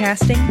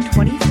broadcasting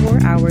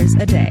 24 hours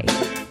a day.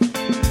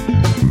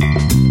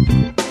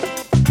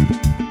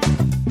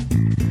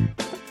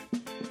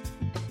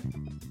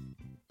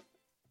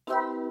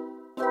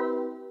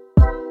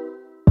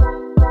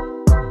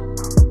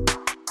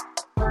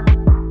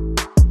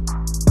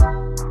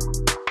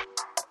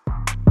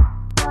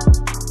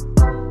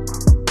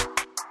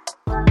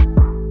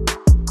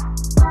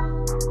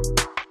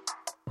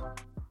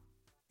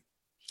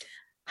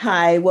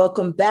 Hi,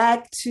 welcome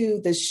back to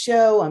the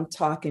show. I'm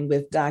talking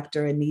with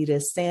Dr. Anita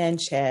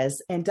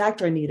Sanchez. And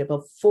Dr. Anita,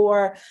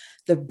 before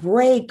the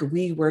break,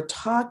 we were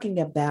talking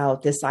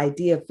about this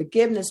idea of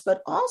forgiveness,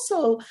 but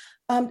also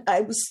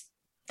I was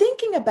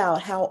thinking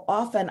about how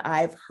often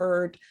I've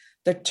heard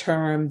the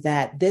term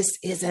that this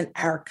isn't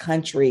our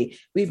country.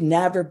 We've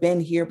never been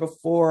here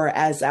before,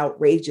 as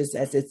outrageous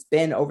as it's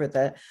been over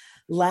the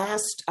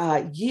last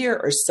year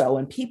or so.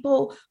 And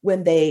people,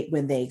 when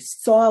they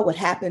saw what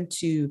happened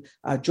to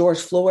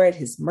George Floyd,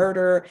 his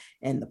murder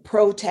and the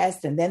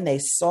protest, and then they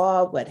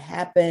saw what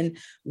happened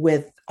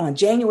with on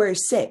January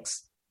 6th,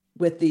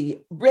 with the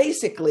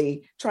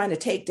basically trying to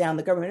take down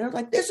the government. They're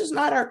like, this is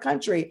not our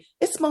country.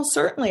 It's most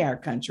certainly our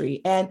country.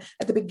 And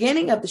at the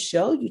beginning of the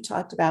show, you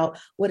talked about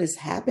what has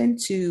happened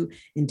to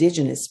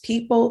Indigenous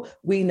people.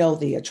 We know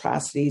the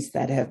atrocities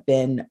that have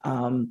been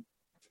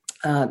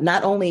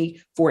not only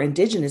for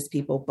Indigenous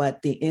people,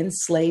 but the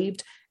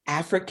enslaved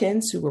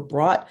Africans who were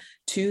brought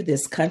to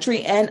this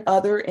country and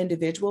other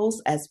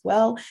individuals as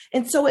well.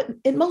 And so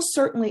it most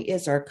certainly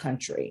is our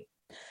country.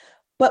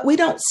 But we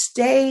don't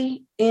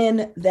stay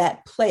in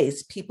that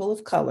place. People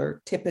of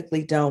color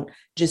typically don't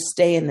just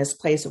stay in this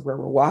place where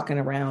we're walking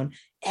around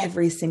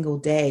every single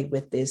day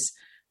with this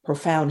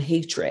profound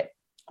hatred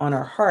on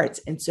our hearts.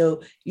 And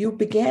so you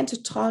began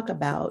to talk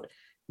about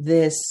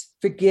this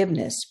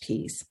forgiveness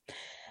piece.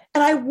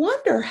 And I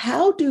wonder,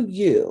 how do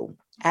you,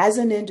 as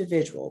an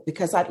individual,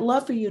 because I'd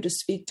love for you to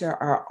speak to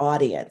our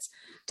audience,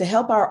 to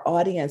help our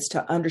audience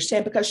to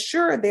understand, because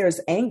sure,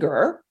 there's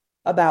anger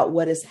about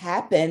what has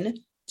happened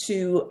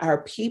to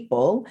our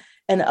people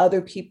and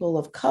other people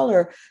of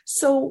color.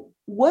 So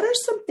what are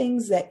some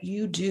things that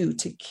you do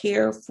to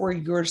care for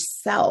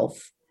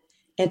yourself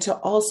and to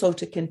also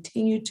to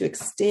continue to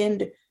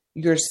extend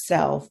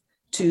yourself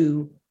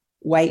to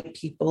white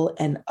people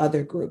and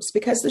other groups?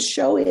 Because the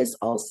show is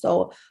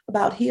also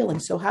about healing.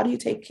 So how do you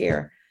take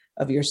care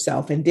of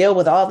yourself and deal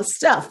with all the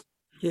stuff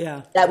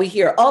that we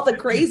hear, all the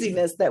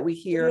craziness that we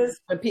hear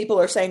when people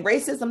are saying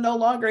racism no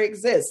longer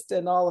exists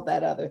and all of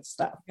that other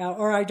stuff? Yeah,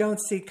 or I don't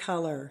see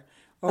color,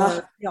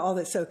 or all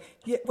that. So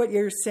what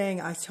you're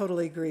saying, I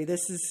totally agree.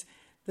 This is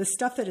the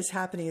stuff that is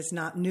happening is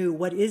not new.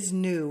 What is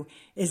new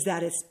is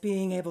that it's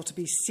being able to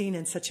be seen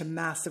in such a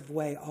massive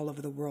way all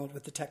over the world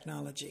with the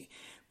technology.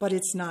 But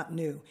it's not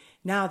new.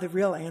 Now the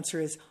real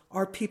answer is,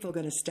 are people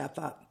going to step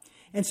up?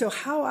 And so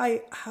how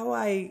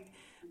I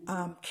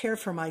care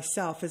for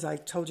myself, as I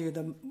told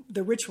you,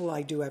 the ritual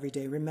I do every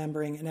day,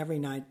 remembering, and every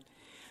night,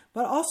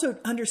 but also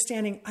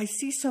understanding I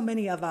see so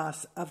many of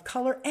us of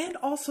color and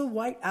also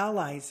white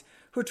allies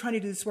who are trying to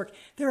do this work.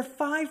 There are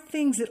 5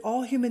 things that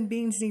all human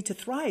beings need to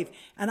thrive,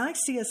 and I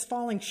see us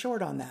falling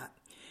short on that.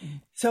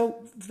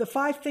 So the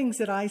 5 things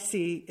that I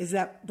see is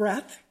that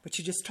breath, which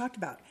you just talked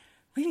about.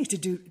 We need to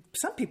do,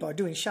 some people are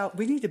doing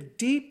we need a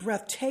deep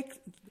breath,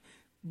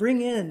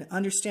 bring in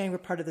understanding we're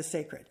part of the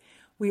sacred.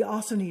 We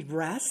also need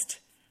rest.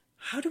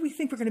 How do we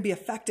think we're going to be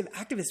effective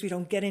activists? We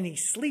don't get any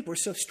sleep. We're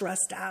so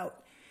stressed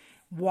out.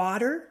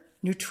 Water,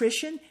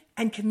 nutrition,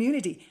 and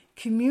community.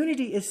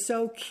 Community is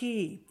so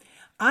key.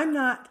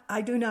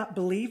 I do not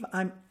believe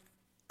I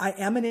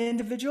am an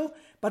individual,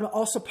 but I'm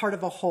also part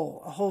of a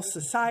whole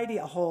society,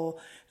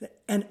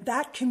 and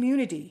that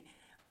community,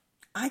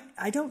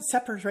 I don't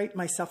separate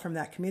myself from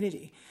that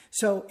community.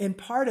 So in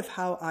part of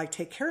how I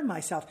take care of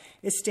myself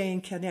is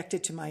staying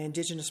connected to my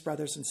Indigenous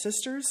brothers and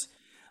sisters.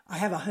 I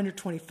have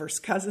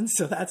 121st cousins,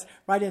 so that's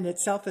right in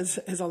itself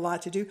is a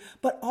lot to do,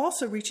 but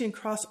also reaching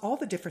across all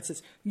the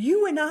differences.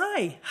 You and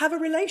I have a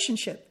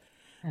relationship.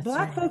 That's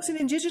Black right. folks and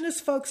Indigenous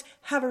folks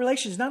have a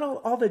relationship. Not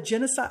all the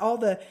genocide, all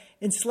the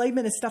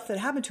enslavement and stuff that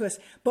happened to us,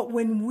 but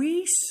when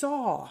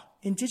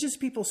Indigenous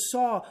people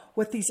saw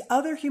what these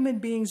other human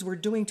beings were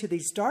doing to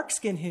these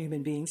dark-skinned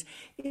human beings,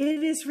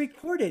 it is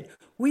recorded.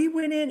 We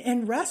went in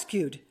and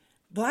rescued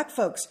Black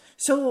folks.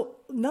 So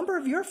a number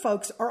of your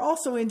folks are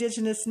also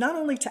indigenous, not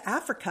only to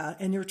Africa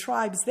and your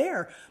tribes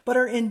there, but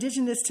are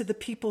indigenous to the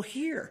people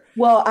here.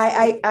 Well,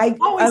 I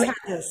always had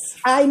this.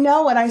 I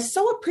know, and I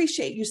so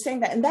appreciate you saying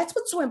that. And that's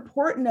what's so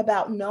important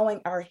about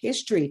knowing our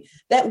history,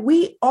 that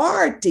we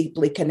are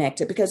deeply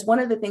connected, because one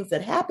of the things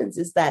that happens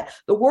is that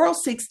the world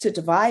seeks to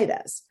divide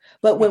us.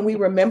 But when we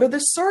remember the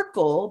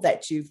circle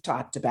that you've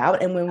talked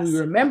about, and when we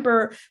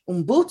remember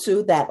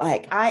Ubuntu, that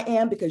like I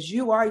am because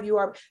you are,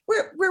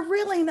 we're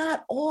really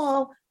not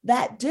all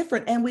that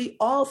different. And we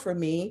all, for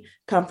me,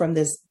 come from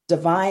this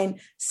divine,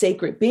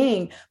 sacred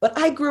being. But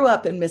I grew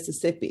up in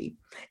Mississippi.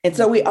 And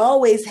so we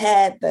always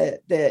had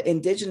the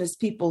indigenous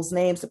people's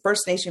names, the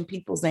First Nation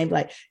people's name,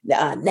 like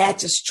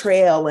Natchez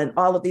Trail and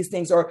all of these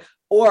things.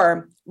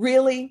 Or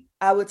really,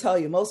 I would tell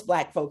you, most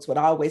Black folks would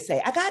always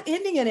say, I got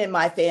Indian in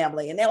my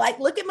family. And they're like,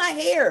 look at my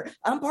hair.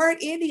 I'm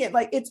part Indian.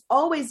 Like, it's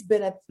always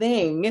been a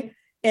thing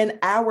in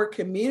our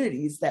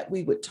communities that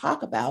we would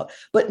talk about,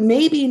 but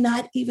maybe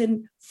not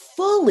even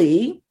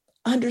fully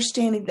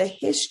understanding the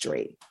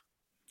history.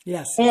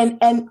 Yes. And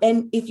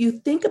if you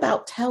think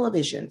about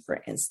television,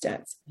 for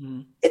instance,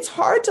 it's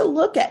hard to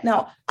look at.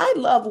 Now, I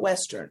love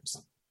Westerns,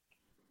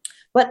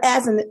 but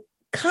as a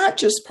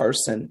conscious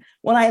person,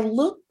 when I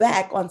look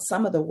back on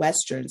some of the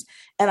Westerns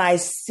and I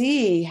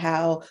see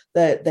how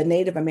the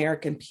Native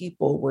American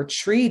people were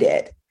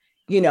treated,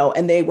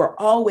 and they were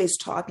always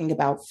talking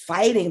about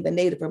fighting the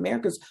Native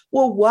Americans.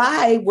 Well,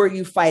 why were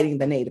you fighting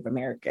the Native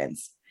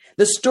Americans?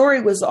 The story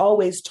was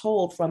always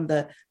told from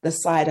the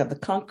side of the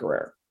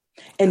conqueror.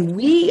 And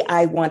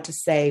I want to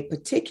say,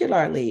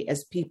 particularly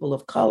as people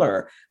of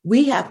color,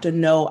 we have to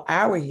know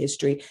our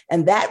history.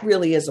 And that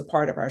really is a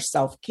part of our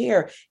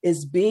self-care,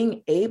 is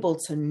being able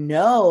to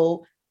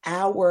know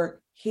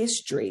our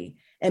history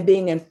and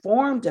being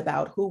informed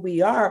about who we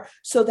are,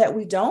 so that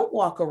we don't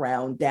walk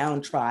around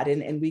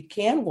downtrodden, and we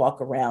can walk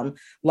around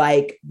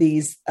like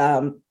these,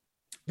 the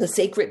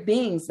sacred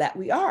beings that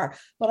we are.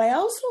 But I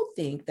also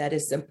think that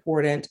it's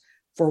important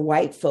for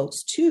white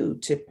folks too,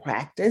 to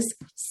practice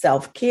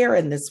self-care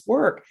in this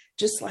work,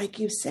 just like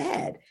you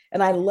said.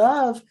 And I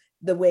love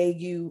the way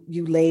you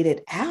laid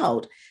it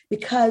out,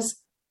 because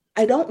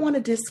I don't want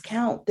to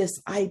discount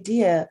this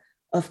idea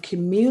of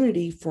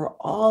community for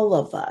all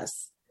of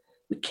us.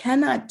 We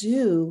cannot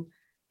do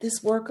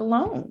this work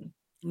alone.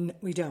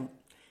 We don't.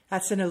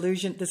 That's an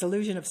illusion. This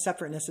illusion of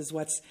separateness is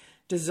what's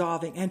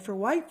dissolving. And for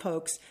white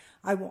folks,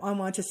 I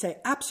want to say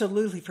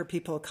absolutely for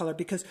people of color,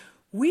 because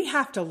we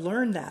have to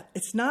learn that.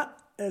 It's not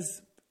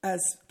as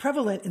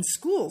prevalent in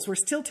schools. We're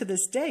still to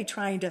this day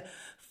trying to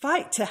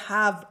fight to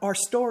have our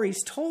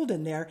stories told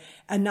in there,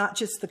 and not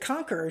just the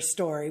conqueror's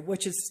story,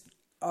 which is,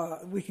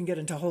 we can get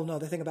into a whole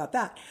nother thing about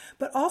that.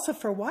 But also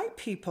for white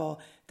people,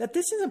 that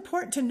this is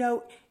important to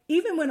note.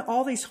 Even when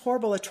all these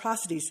horrible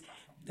atrocities,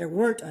 there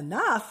weren't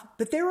enough,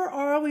 but there were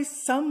always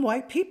some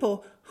white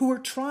people who were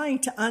trying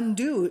to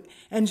undo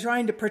and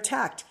trying to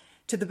protect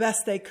to the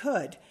best they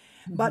could.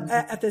 But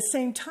at the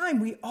same time,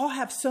 we all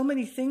have so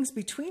many things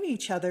between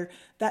each other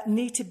that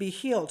need to be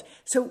healed.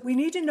 So we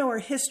need to know our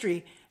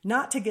history,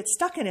 not to get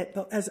stuck in it.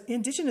 But as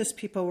indigenous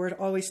people, we're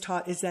always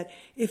taught is that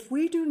if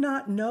we do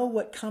not know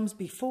what comes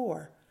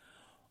before,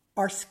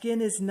 our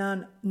skin is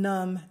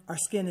numb, our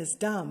skin is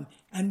dumb,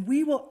 and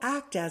we will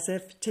act as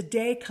if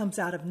today comes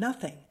out of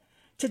nothing.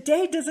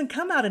 Today doesn't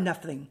come out of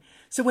nothing.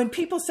 So when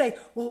people say,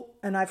 well,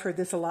 and I've heard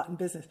this a lot in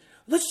business,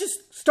 let's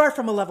just start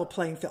from a level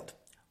playing field.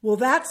 Well,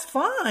 that's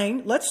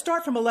fine. Let's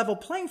start from a level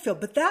playing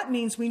field. But that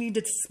means we need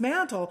to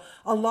dismantle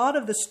a lot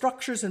of the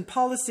structures and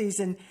policies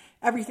and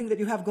everything that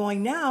you have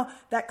going now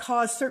that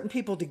cause certain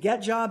people to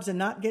get jobs and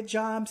not get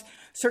jobs,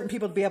 certain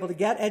people to be able to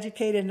get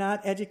educated and not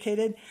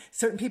educated,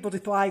 certain people to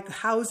buy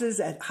houses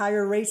at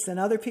higher rates than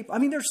other people. I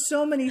mean, there's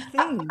so many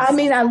things. I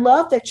mean, I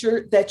love that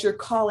you're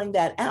calling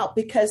that out,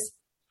 because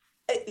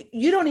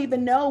you don't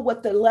even know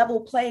what the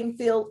level playing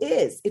field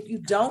is. If you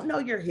don't know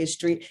your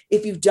history,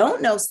 if you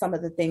don't know some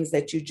of the things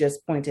that you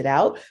just pointed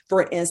out,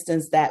 for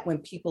instance, that when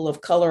people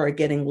of color are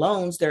getting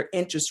loans, their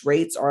interest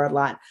rates are a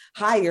lot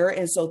higher.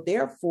 And so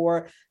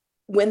therefore,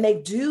 when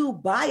they do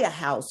buy a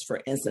house,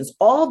 for instance,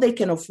 all they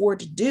can afford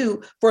to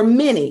do for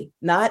many,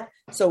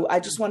 so I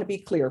just want to be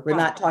clear, we're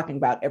not talking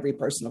about every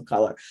person of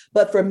color,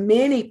 but for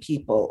many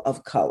people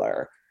of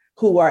color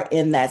who are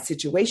in that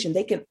situation,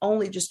 they can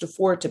only just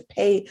afford to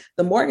pay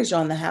the mortgage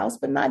on the house,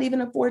 but not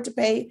even afford to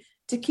pay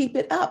to keep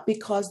it up,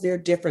 because there are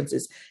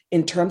differences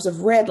in terms of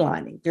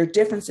redlining, there are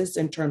differences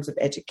in terms of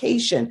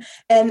education.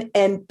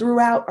 And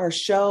throughout our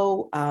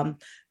show,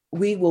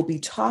 we will be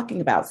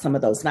talking about some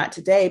of those, not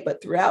today,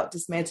 but throughout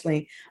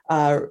Dismantling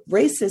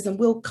Racism,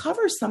 we'll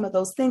cover some of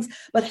those things.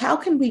 But how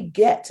can we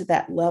get to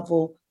that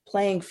level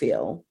playing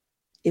field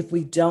if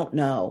we don't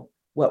know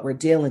what we're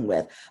dealing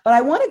with? But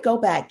I want to go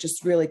back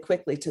just really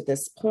quickly to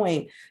this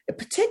point,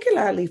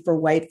 particularly for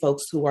white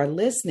folks who are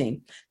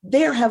listening.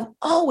 There have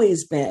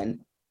always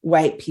been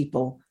white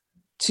people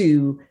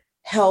to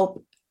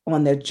help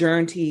on their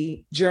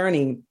journey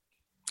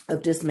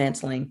of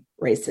dismantling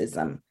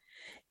racism.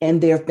 And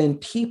there have been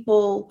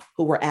people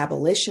who were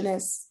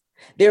abolitionists.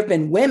 There have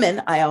been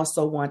women, I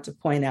also want to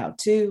point out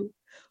too,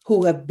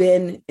 who have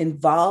been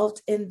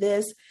involved in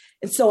this.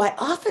 And so I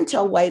often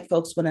tell white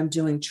folks when I'm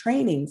doing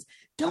trainings,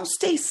 don't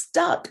stay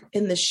stuck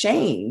in the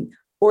shame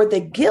or the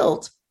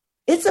guilt.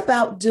 It's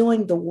about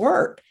doing the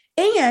work,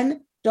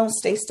 and don't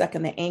stay stuck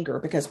in the anger,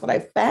 because what I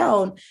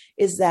found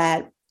is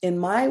that in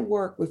my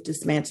work with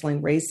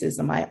dismantling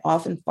racism, I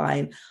often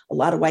find a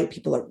lot of white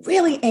people are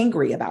really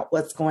angry about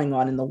what's going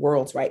on in the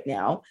world right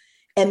now.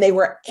 And they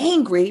were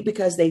angry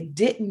because they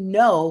didn't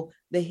know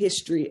the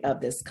history of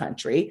this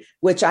country,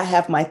 which I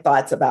have my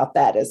thoughts about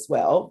that as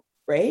well,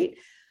 right?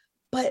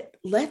 But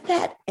let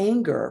that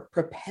anger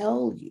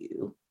propel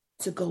you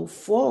to go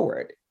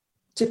forward,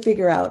 to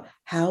figure out,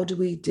 how do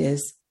we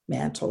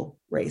dismantle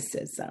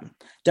racism?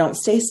 Don't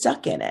stay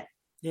stuck in it.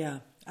 Yeah,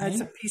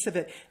 that's a piece of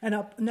it.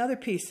 And another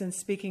piece, in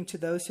speaking to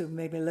those who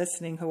may be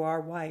listening who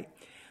are white,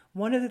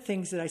 one of the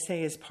things that I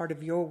say is part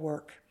of your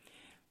work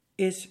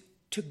is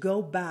to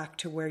go back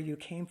to where you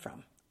came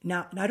from.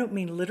 Now, I don't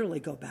mean literally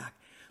go back,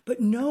 but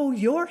know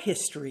your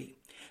history,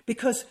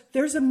 because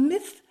there's a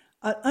myth,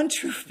 an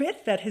untrue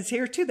myth that is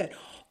here too, that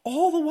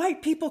all the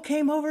white people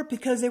came over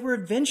because they were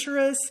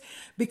adventurous,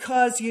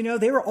 because,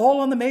 they were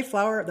all on the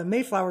Mayflower. The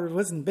Mayflower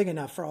wasn't big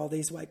enough for all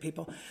these white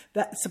people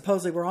that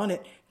supposedly were on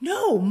it.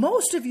 No,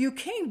 most of you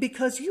came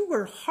because you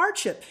were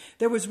hardship.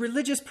 There was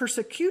religious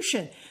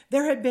persecution.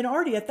 There had been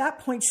already at that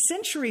point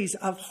centuries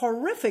of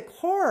horrific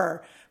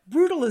horror,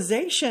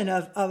 brutalization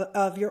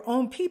of your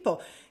own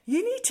people.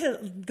 You need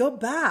to go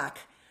back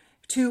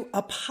to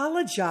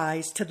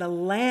apologize to the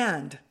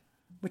land,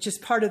 which is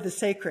part of the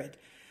sacred,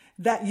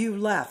 that you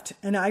left.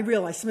 And I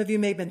realize some of you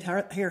may have been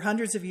here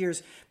hundreds of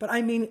years, but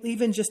I mean,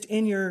 even just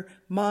in your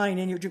mind,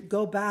 and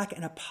go back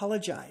and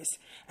apologize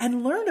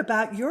and learn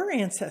about your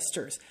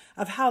ancestors,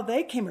 of how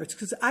they came here.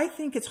 Because I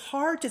think it's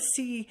hard to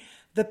see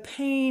the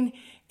pain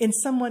in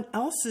someone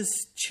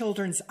else's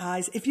children's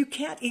eyes if you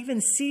can't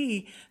even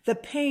see the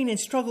pain and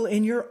struggle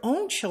in your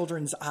own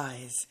children's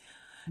eyes.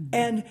 Mm-hmm.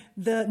 And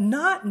the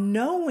not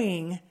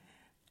knowing,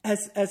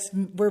 as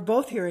we're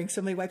both hearing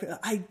so many white people,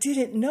 I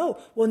didn't know.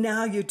 Well,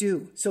 now you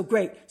do. So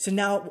great. So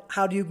now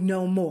how do you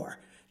know more?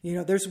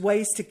 There's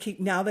ways to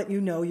keep, now that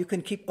you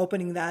can keep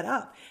opening that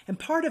up. And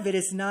part of it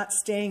is not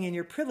staying in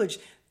your privilege,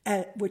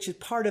 which is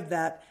part of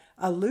that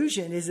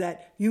illusion, is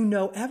that you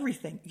know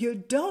everything. You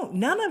don't.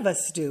 None of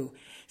us do.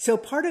 So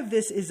part of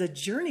this is a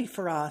journey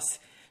for us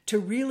to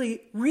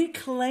really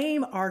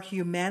reclaim our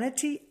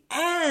humanity.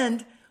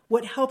 And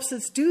what helps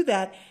us do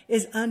that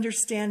is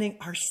understanding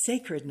our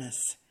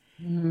sacredness.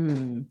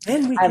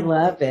 I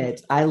love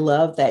it. I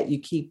love that you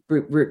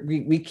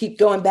we keep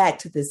going back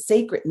to the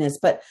sacredness.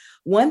 But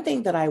one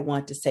thing that I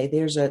want to say,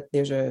 there's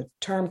a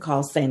term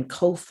called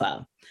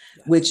Sankofa,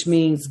 which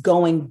means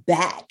going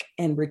back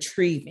and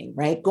retrieving,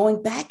 right?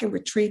 Going back and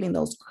retrieving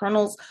those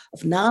kernels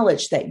of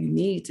knowledge that you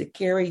need to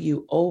carry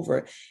you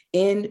over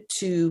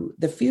into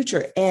the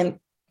future. And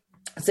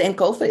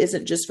Sankofa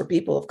isn't just for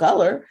people of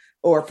color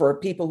or for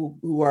people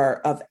who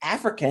are of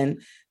African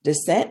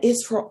descent.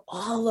 It's for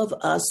all of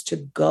us to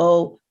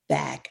go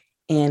back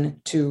and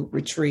to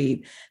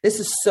retrieve. This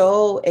is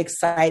so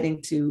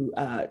exciting to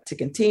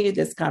continue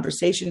this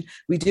conversation.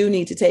 We do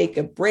need to take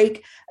a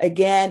break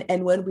again.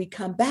 And when we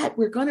come back,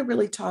 we're going to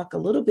really talk a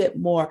little bit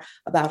more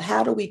about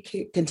how do we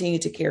continue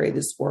to carry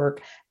this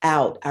work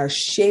out, our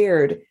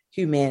shared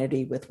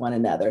humanity with one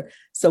another.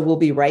 So we'll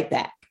be right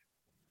back.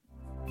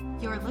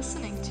 You're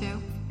listening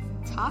to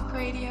Talk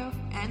Radio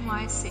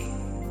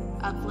NYC.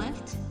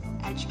 Uplift,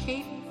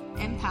 educate,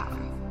 empower.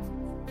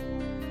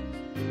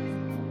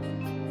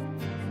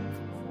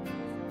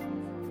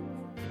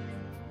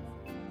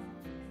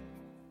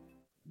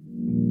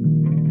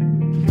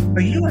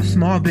 Are you a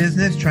small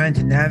business trying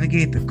to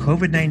navigate the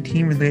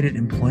COVID-19 related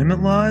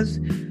employment laws?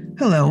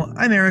 Hello,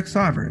 I'm Eric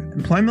Sauver,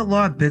 employment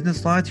law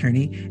business law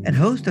attorney and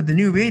host of the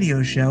new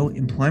radio show,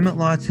 Employment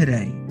Law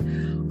Today.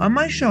 On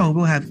my show,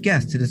 we'll have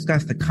guests to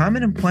discuss the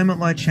common employment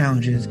law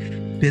challenges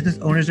business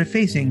owners are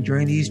facing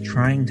during these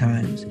trying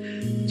times.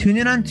 Tune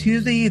in on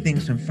Tuesday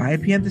evenings from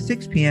 5 p.m. to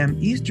 6 p.m.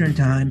 Eastern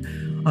Time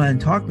on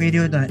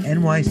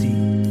talkradio.nyc.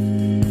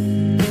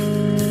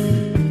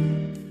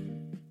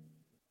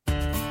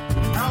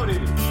 Howdy,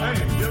 I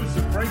am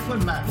Joseph Franklin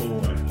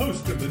McElroy,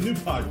 host of the new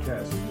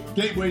podcast,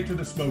 Gateway to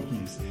the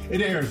Smokies.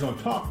 It airs on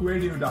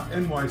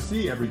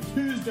talkradio.nyc every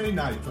Tuesday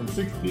night from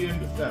 6 p.m.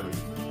 to 7.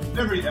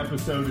 Every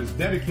episode is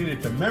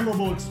dedicated to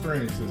memorable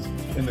experiences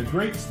in the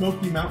Great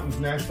Smoky Mountains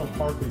National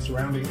Park and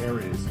surrounding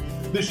areas.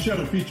 This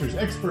show features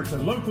experts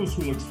and locals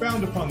who will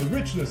expound upon the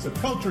richness of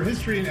culture,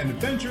 history, and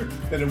adventure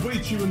that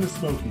awaits you in the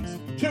Smokies.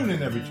 Tune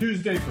in every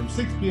Tuesday from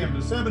 6 p.m.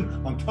 to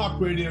 7 on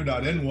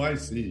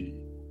talkradio.nyc.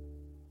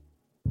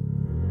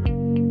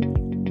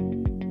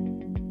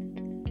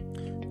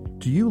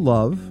 Do you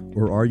love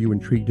or are you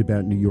intrigued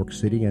about New York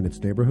City and its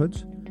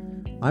neighborhoods?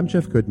 I'm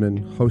Jeff Goodman,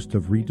 host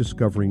of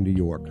Rediscovering New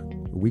York,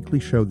 a weekly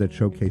show that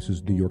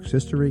showcases New York's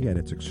history and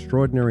its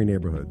extraordinary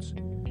neighborhoods.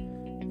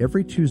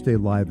 Every Tuesday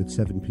live at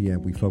 7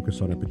 p.m., we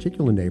focus on a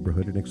particular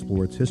neighborhood and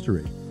explore its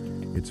history,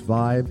 its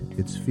vibe,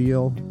 its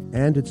feel,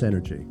 and its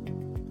energy.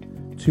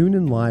 Tune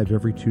in live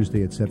every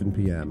Tuesday at 7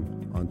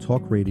 p.m. on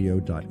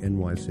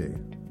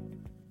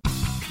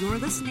talkradio.nyc. You're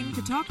listening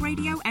to Talk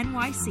Radio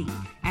NYC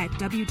at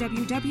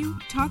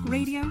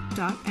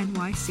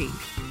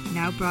www.talkradio.nyc.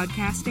 Now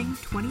broadcasting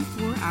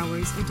 24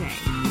 hours a day.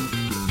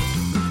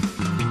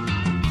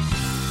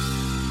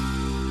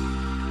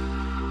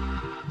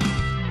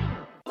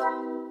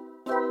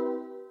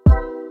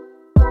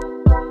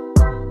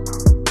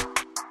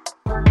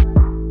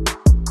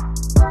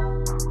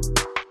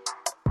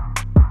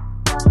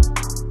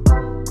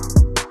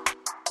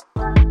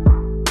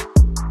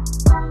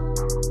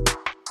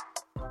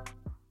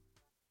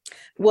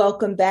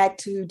 Welcome back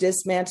to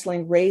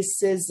Dismantling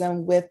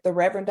Racism with the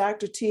Reverend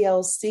Dr.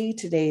 TLC.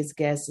 Today's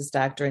guest is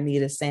Dr.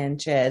 Anita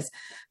Sanchez.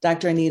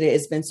 Dr. Anita,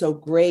 it's been so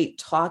great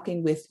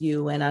talking with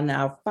you. And on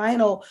our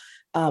final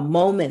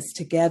moments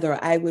together,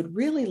 I would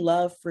really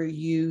love for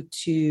you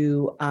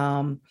to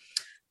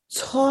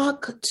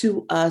talk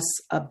to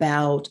us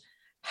about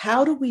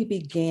how do we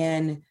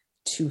begin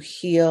to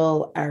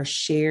heal our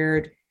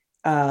shared,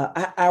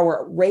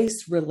 our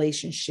race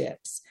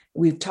relationships.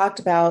 We've talked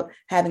about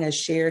having a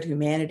shared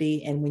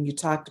humanity. And when you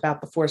talked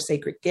about the 4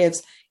 sacred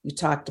gifts, you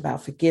talked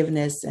about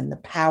forgiveness and the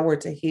power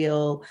to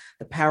heal,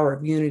 the power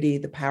of unity,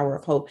 the power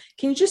of hope.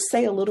 Can you just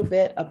say a little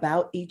bit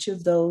about each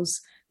of those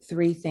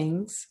 3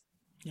 things?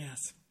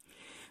 Yes.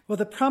 Well,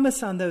 the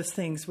promise on those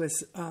things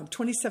was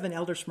 27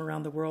 elders from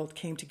around the world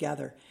came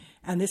together.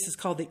 And this is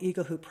called the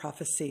Eagle Hoop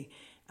Prophecy.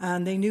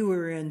 And they knew we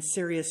were in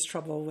serious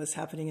trouble was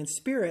happening in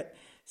spirit.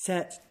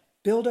 Said,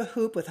 build a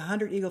hoop with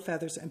 100 eagle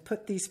feathers and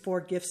put these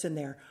 4 gifts in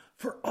there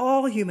for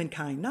all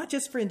humankind, not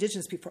just for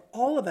indigenous people, for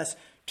all of us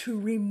to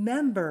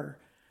remember,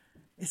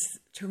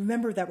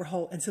 that we're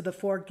whole. And so the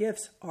 4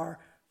 gifts are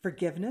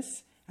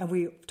forgiveness. And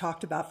we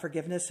talked about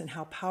forgiveness and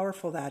how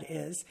powerful that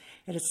is.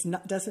 And it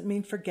doesn't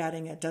mean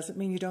forgetting. It doesn't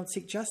mean you don't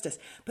seek justice,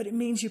 but it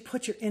means you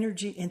put your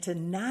energy into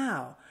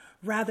now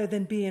rather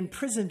than be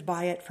imprisoned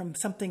by it from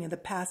something in the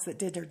past that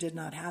did or did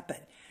not happen.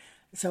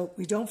 So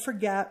we don't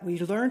forget, we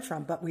learn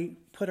from, but we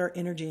put our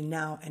energy in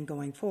now and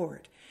going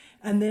forward.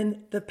 And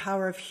then the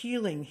power of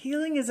healing.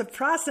 Healing is a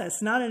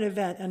process, not an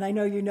event. And I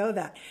know you know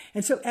that.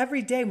 And so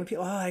every day when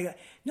people, I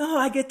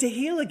get to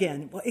heal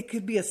again. Well, it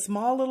could be a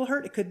small little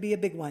hurt. It could be a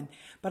big one,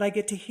 but I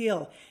get to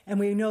heal. And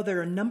we know there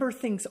are a number of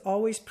things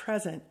always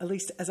present, at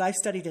least as I've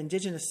studied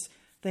indigenous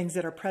things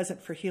that are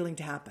present for healing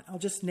to happen. I'll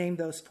just name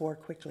those 4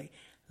 quickly.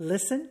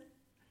 Listen.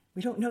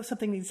 We don't know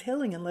something needs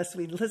healing unless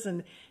we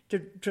listen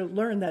to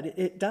learn that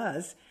it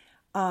does.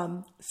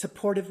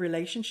 Supportive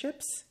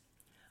relationships,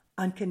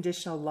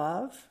 unconditional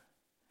love,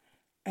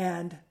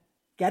 and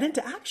get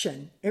into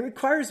action. It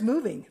requires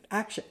moving,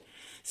 action.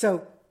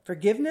 So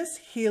forgiveness,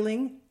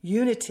 healing,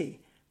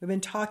 unity. We've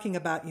been talking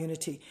about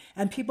unity,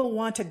 and people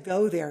want to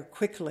go there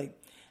quickly.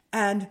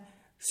 And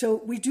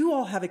so we do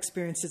all have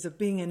experiences of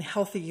being in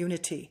healthy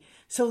unity.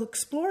 So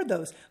explore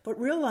those, but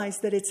realize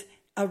that it's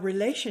a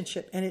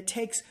relationship, and it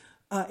takes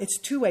it's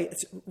 2-way.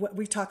 It's what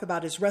we talk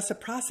about is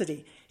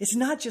reciprocity. It's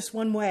not just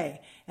one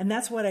way. And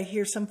that's what I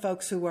hear some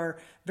folks who are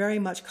very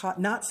much caught,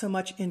 not so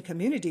much in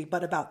community,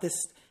 but about this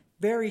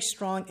very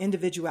strong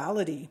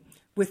individuality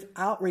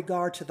without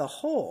regard to the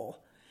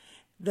whole.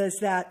 There's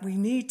that we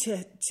need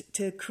to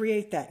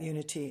create that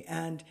unity.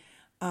 And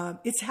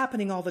it's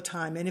happening all the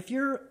time. And if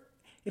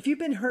you've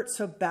been hurt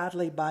so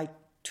badly by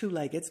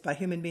 2-leggeds, by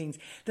human beings,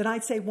 then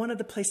I'd say one of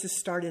the places to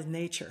start is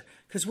nature,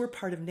 because we're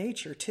part of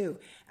nature too.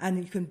 And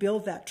you can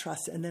build that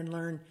trust and then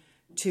learn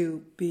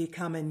to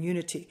become in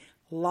unity.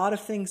 A lot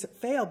of things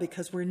fail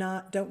because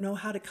don't know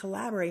how to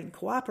collaborate and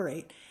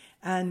cooperate,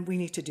 and we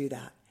need to do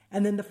that.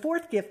 And then the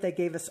 4th gift they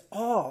gave us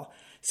all,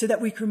 so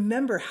that we can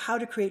remember how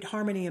to create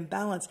harmony and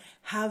balance,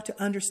 how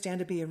to understand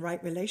to be in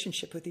right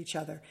relationship with each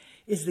other,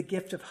 is the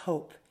gift of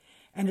hope.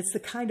 And it's the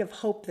kind of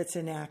hope that's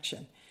in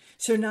action.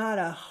 So not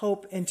a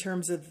hope in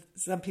terms of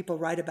some people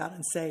write about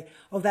and say,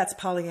 oh, that's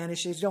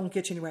Pollyannish, it don't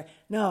get you anywhere.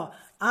 No,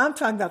 I'm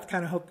talking about the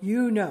kind of hope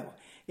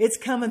It's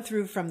coming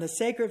through from the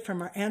sacred,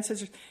 from our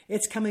ancestors.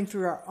 It's coming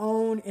through our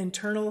own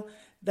internal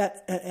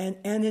and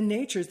in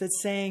nature's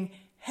that's saying,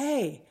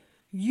 hey,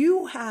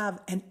 you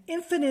have an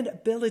infinite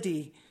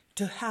ability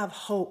to have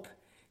hope.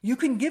 You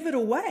can give it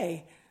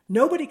away.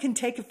 Nobody can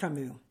take it from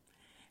you.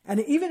 And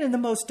even in the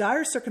most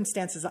dire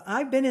circumstances,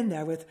 I've been in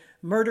there with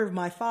murder of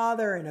my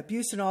father and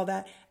abuse and all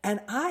that, and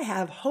I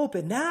have hope.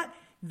 And that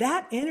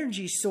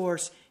energy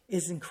source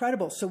is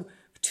incredible. So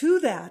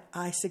to that,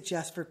 I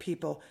suggest for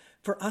people,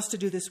 for us to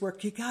do this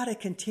work, you got to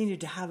continue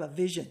to have a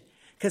vision,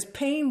 because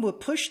pain will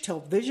push till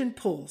vision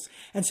pulls.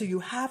 And so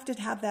you have to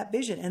have that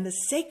vision. And the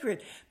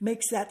sacred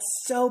makes that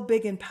so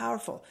big and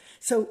powerful.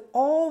 So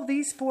all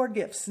these 4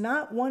 gifts,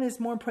 not one is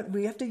more important.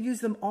 We have to use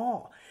them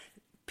all.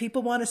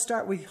 People want to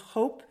start with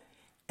hope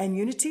and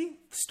unity,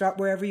 start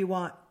wherever you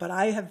want. But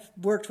I have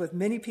worked with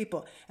many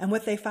people, and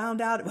what they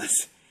found out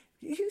was,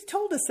 you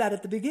told us that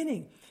at the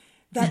beginning,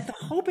 that the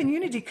hope and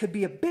unity could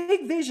be a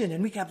big vision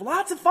and we could have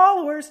lots of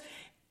followers,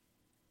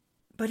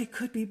 but it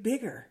could be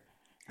bigger.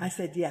 I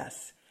said,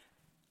 yes,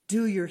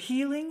 do your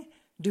healing,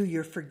 do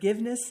your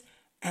forgiveness,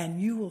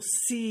 and you will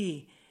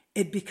see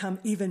it become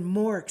even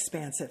more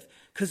expansive,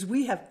 because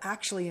we have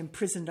actually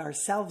imprisoned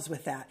ourselves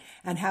with that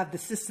and have the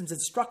systems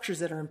and structures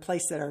that are in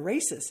place that are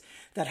racist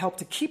that help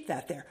to keep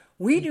that there.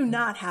 We do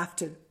not have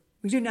to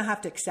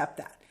accept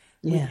that.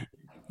 Yeah.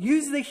 We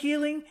use the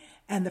healing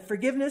and the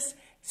forgiveness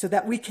so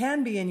that we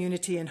can be in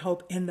unity and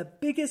hope in the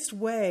biggest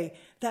way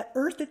that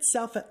Earth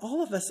itself and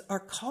all of us are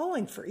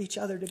calling for each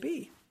other to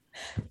be.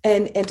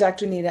 And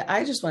Dr. Anita,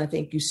 I just want to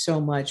thank you so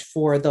much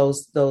for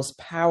those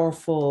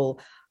powerful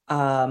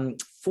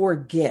 4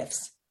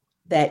 gifts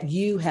that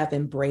you have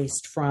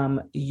embraced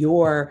from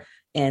your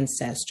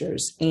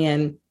ancestors.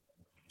 And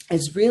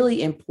it's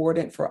really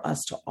important for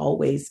us to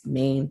always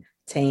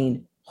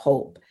maintain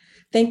hope.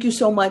 Thank you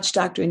so much,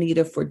 Dr.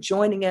 Anita, for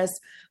joining us.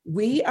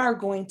 We are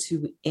going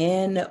to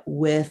end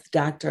with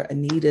Dr.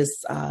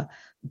 Anita's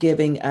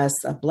giving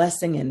us a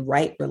blessing and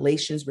right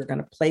relations. We're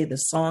going to play the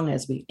song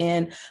as we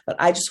end, but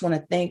I just want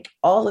to thank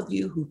all of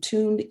you who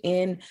tuned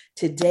in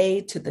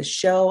today to the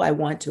show. I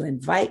want to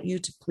invite you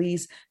to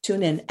please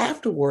tune in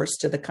afterwards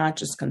to the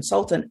Conscious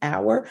Consultant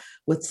Hour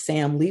with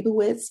Sam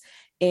Leibowitz.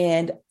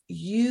 And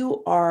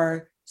you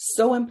are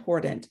so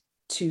important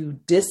to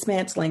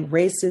dismantling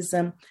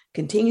racism,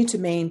 continue to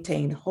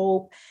maintain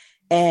hope.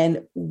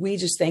 And we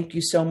just thank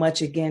you so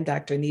much again,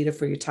 Dr. Anita,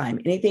 for your time.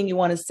 Anything you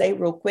want to say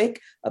real quick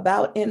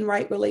about In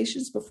Right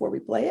Relations before we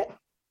play it?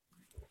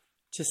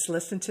 Just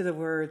listen to the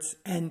words.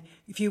 And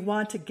if you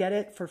want to get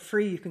it for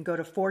free, you can go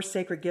to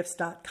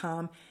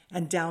forsacredgifts.com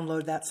and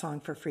download that song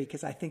for free,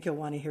 because I think you'll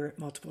want to hear it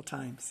multiple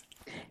times.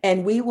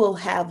 And we will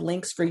have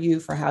links for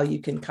you for how you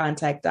can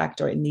contact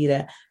Dr.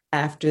 Anita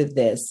after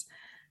this.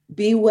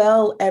 Be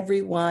well,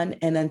 everyone.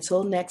 And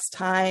until next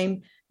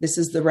time, this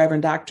is the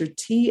Reverend Dr.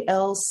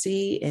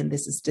 TLC, and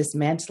this is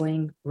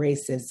Dismantling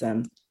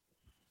Racism.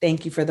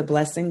 Thank you for the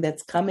blessing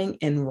that's coming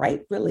in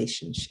right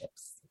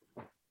relationships.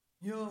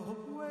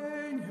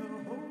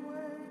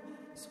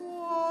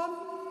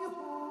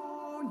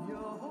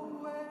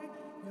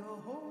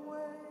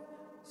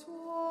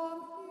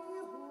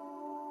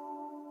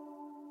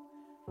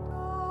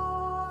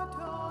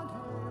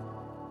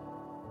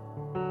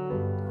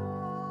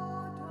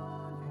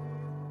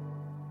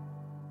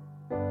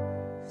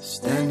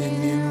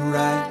 Standing in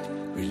right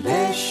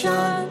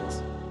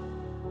relations,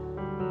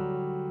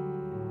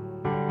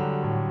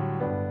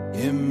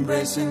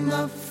 embracing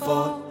the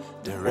 4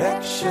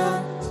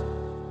 directions.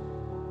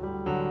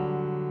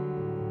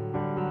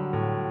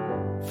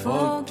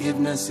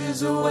 Forgiveness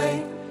is a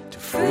way to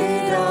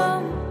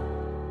freedom.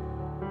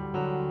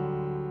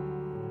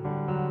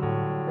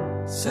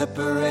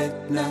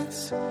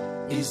 Separateness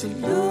is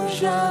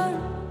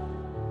illusion.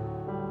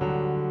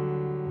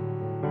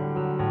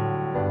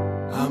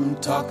 I'm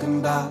talking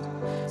about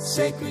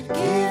sacred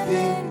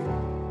giving.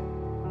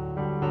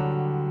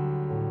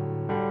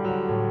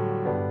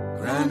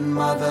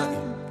 Grandmother,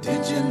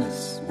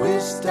 indigenous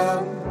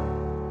wisdom.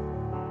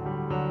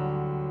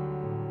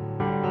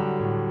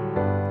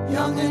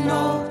 Young and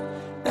old,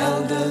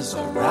 elders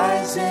are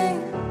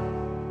rising.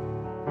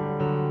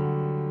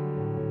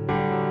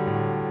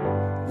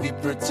 We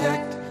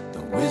protect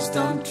the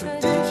wisdom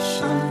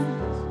traditions.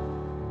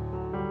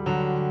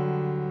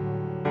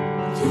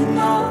 You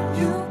know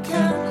you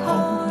can't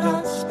hold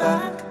us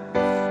back.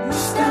 We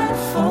stand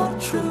for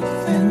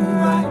truth and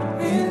right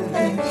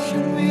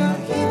relation. We are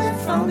healing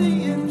from the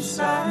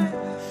inside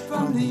out,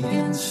 from the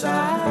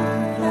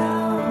inside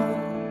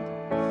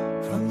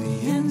out. From the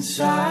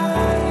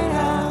inside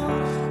out.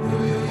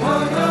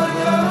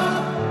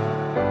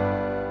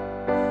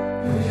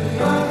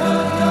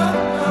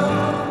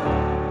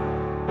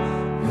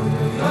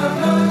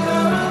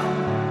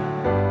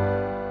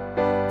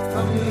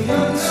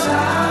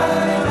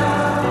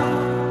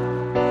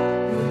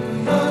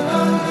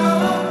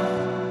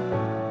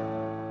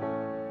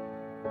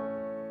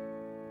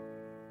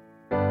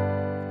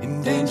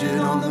 Endangered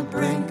on the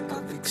brink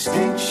of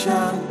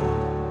extinction.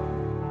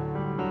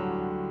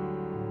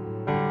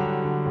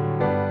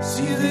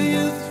 See the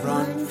youth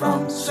run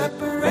from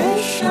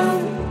separation.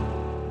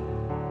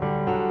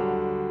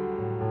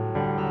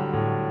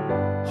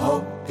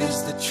 Hope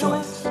is the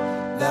choice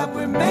that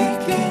we're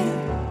making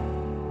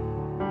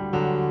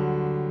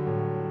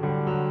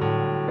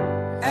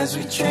as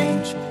we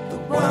change the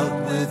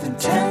world with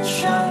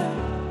intention.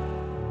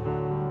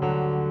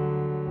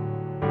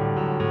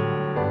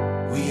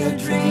 We are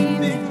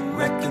dreaming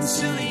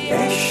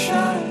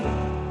reconciliation.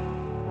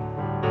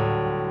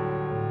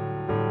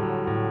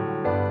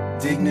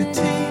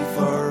 Dignity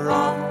for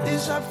all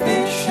is our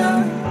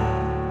vision.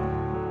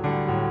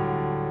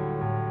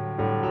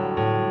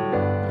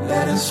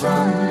 Let us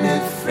run,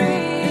 live free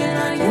in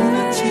our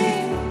unity.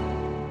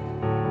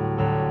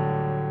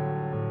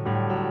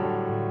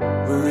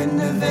 We're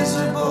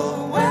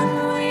indivisible when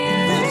we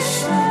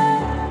listen.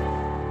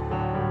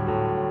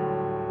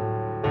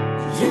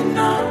 You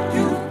know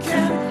you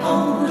can't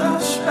hold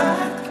us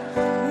back.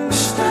 We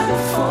stand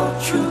for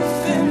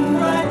truth and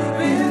right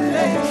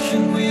relation.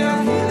 We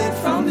are healing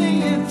from the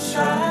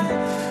inside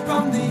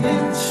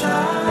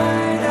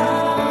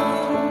out,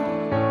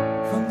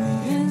 from the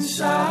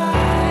inside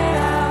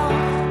out.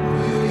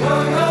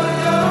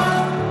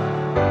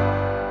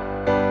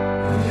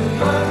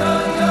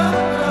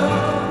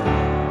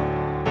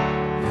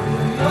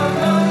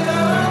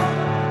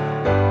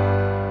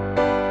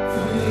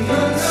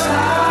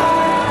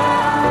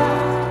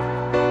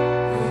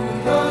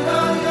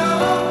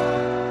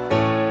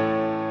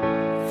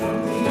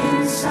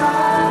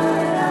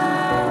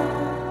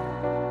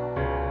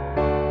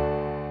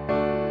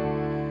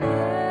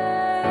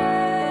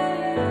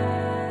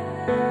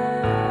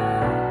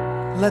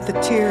 Let the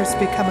tears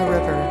become a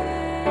river.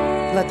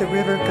 Let the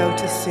river go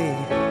to sea.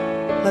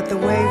 Let the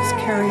waves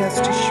carry us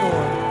to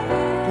shore.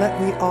 Let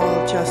we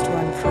all just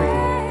run free.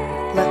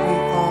 Let we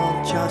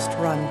all just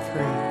run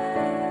free.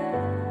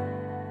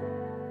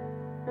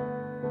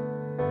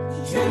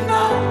 You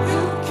know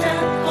you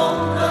can't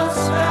hold us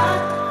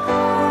back.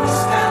 We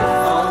stand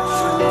for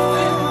truth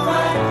and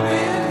right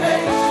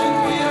relation.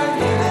 We are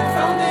healing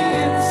from the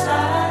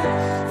inside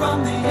out,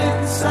 from the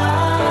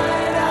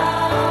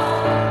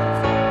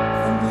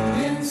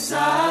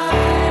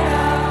inside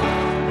out.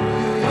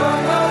 Yo,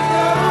 yo,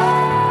 yo.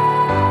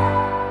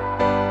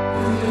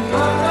 Yo,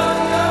 yo, yo,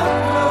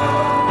 yo.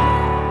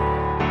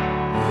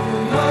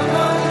 Yo,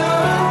 yo, yo.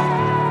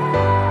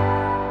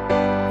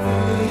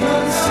 From the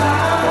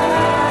inside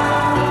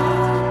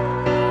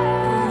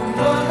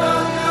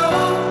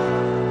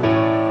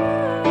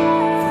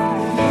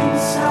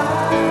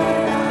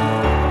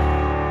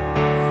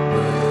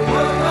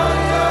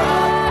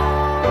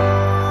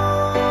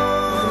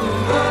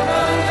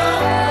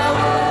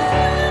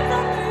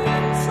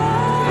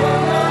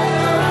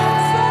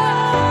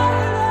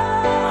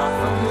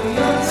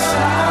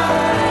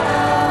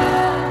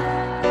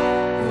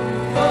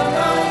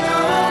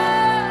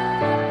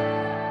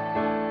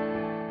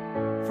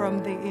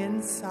From the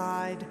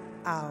inside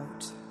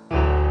out.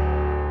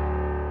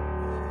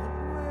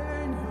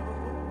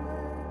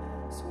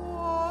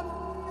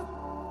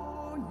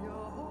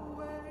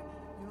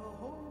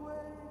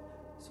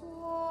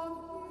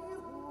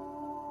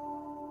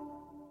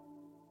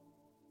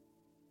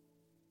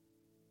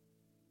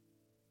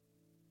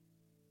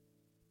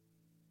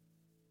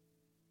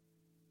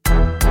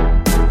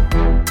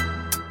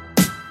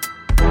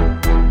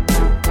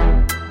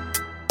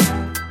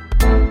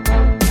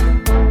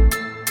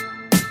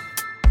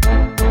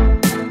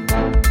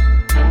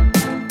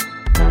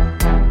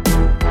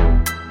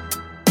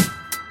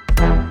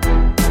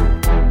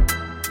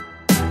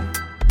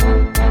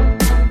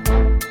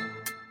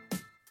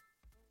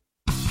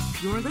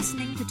 You're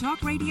listening to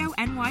Talk Radio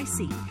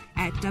NYC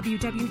at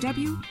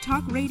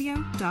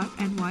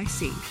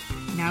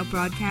www.talkradio.nyc. Now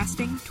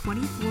broadcasting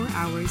 24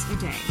 hours a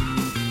day.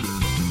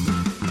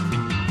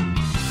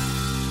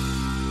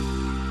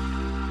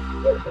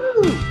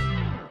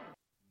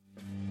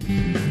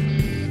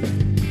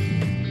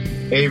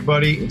 Hey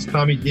everybody, it's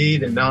Tommy D,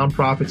 the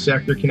Nonprofit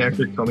Sector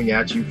Connector, coming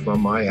at you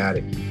from my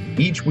attic.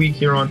 Each week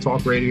here on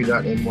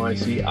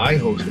talkradio.nyc, I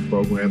host a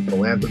program,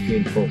 Philanthropy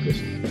in Focus.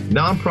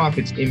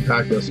 Nonprofits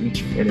impact us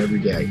each and every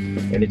day,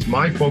 and it's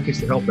my focus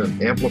to help them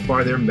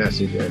amplify their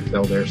message and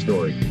tell their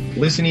story.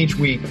 Listen each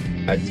week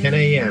at 10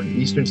 a.m.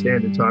 Eastern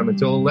Standard Time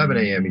until 11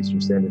 a.m.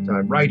 Eastern Standard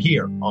Time, right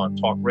here on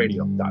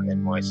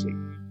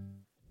talkradio.nyc.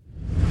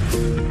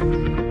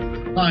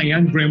 Hi,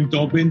 I'm Graham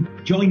Dobbin.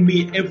 Join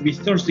me every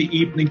Thursday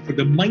evening for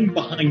the Mind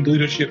Behind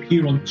Leadership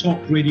here on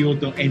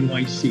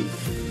talkradio.nyc.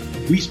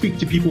 We speak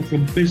to people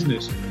from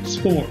business,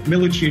 sport,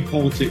 military and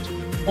politics,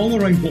 all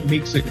around what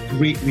makes a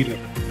great leader.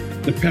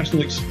 The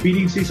personal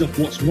experiences of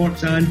what's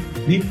worked and,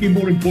 maybe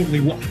more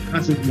importantly, what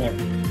hasn't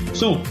worked.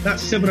 So,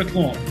 that's 7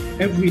 o'clock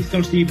every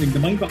Thursday evening, the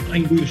Mind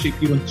Behind Leadership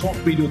here on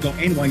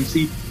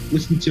talkradio.nyc.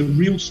 Listen to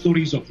real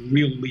stories of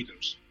real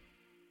leaders.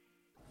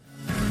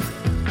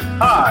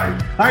 Hi,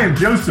 I am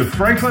Joseph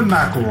Franklin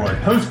McElroy,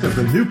 host of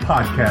the new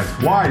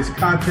podcast, Wise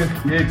Content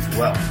Creates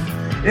Wealth.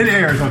 It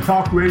airs on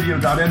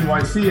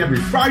talkradio.nyc every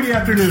Friday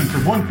afternoon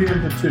from 1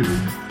 p.m. to 2.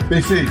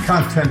 They say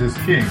content is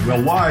king.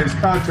 Well, wise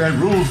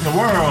content rules the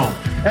world.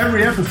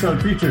 Every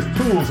episode features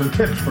tools and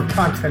tips for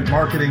content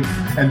marketing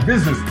and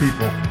business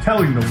people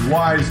telling the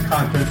wise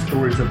content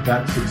stories of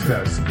that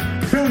success.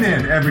 Tune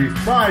in every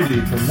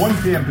Friday from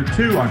 1 p.m. to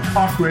 2 on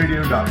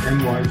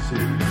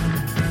talkradio.nyc.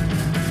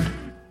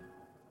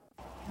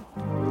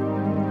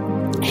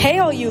 Hey,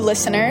 all you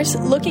listeners,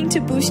 looking to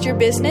boost your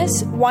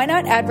business? Why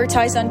not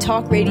advertise on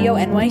Talk Radio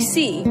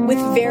NYC with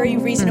very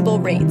reasonable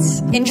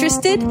rates?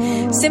 Interested?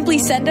 Simply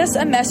send us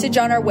a message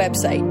on our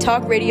website,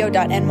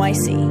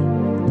 talkradio.nyc.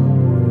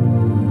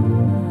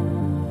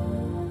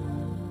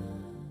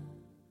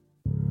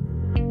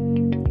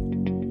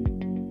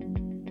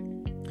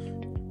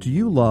 Do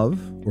you love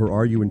or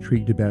are you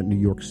intrigued about New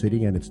York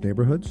City and its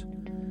neighborhoods?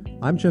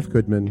 I'm Jeff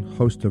Goodman,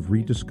 host of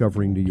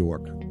Rediscovering New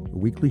York, a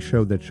weekly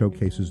show that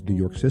showcases New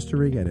York's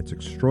history and its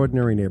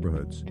extraordinary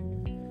neighborhoods.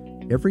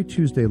 Every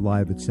Tuesday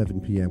live at 7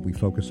 p.m., we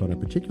focus on a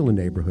particular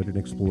neighborhood and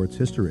explore its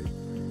history,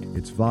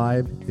 its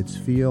vibe, its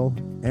feel,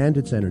 and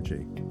its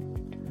energy.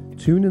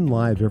 Tune in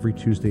live every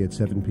Tuesday at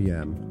 7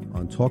 p.m.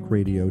 on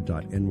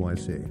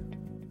talkradio.nyc.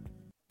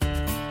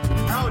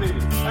 Howdy,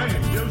 I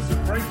am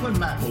Joseph Franklin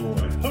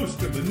McElroy,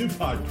 host of the new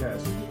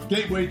podcast,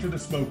 Gateway to the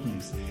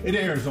Smokies. It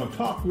airs on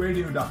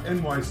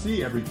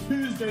talkradio.nyc every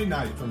Tuesday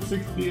night from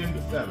 6 p.m.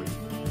 to 7.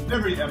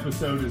 Every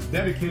episode is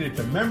dedicated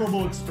to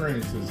memorable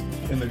experiences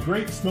in the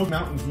Great Smoky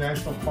Mountains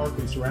National Park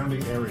and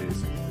surrounding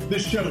areas.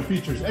 This show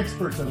features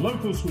experts and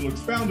locals who will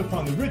expound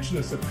upon the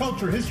richness of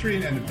culture,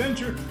 history, and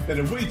adventure that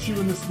awaits you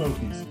in the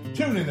Smokies.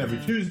 Tune in every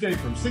Tuesday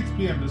from 6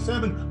 p.m. to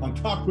 7 on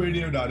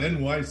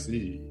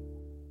talkradio.nyc.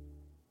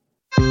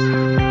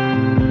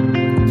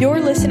 You're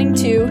listening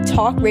to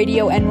Talk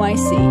Radio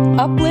NYC.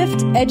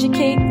 Uplift,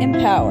 educate,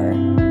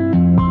 empower.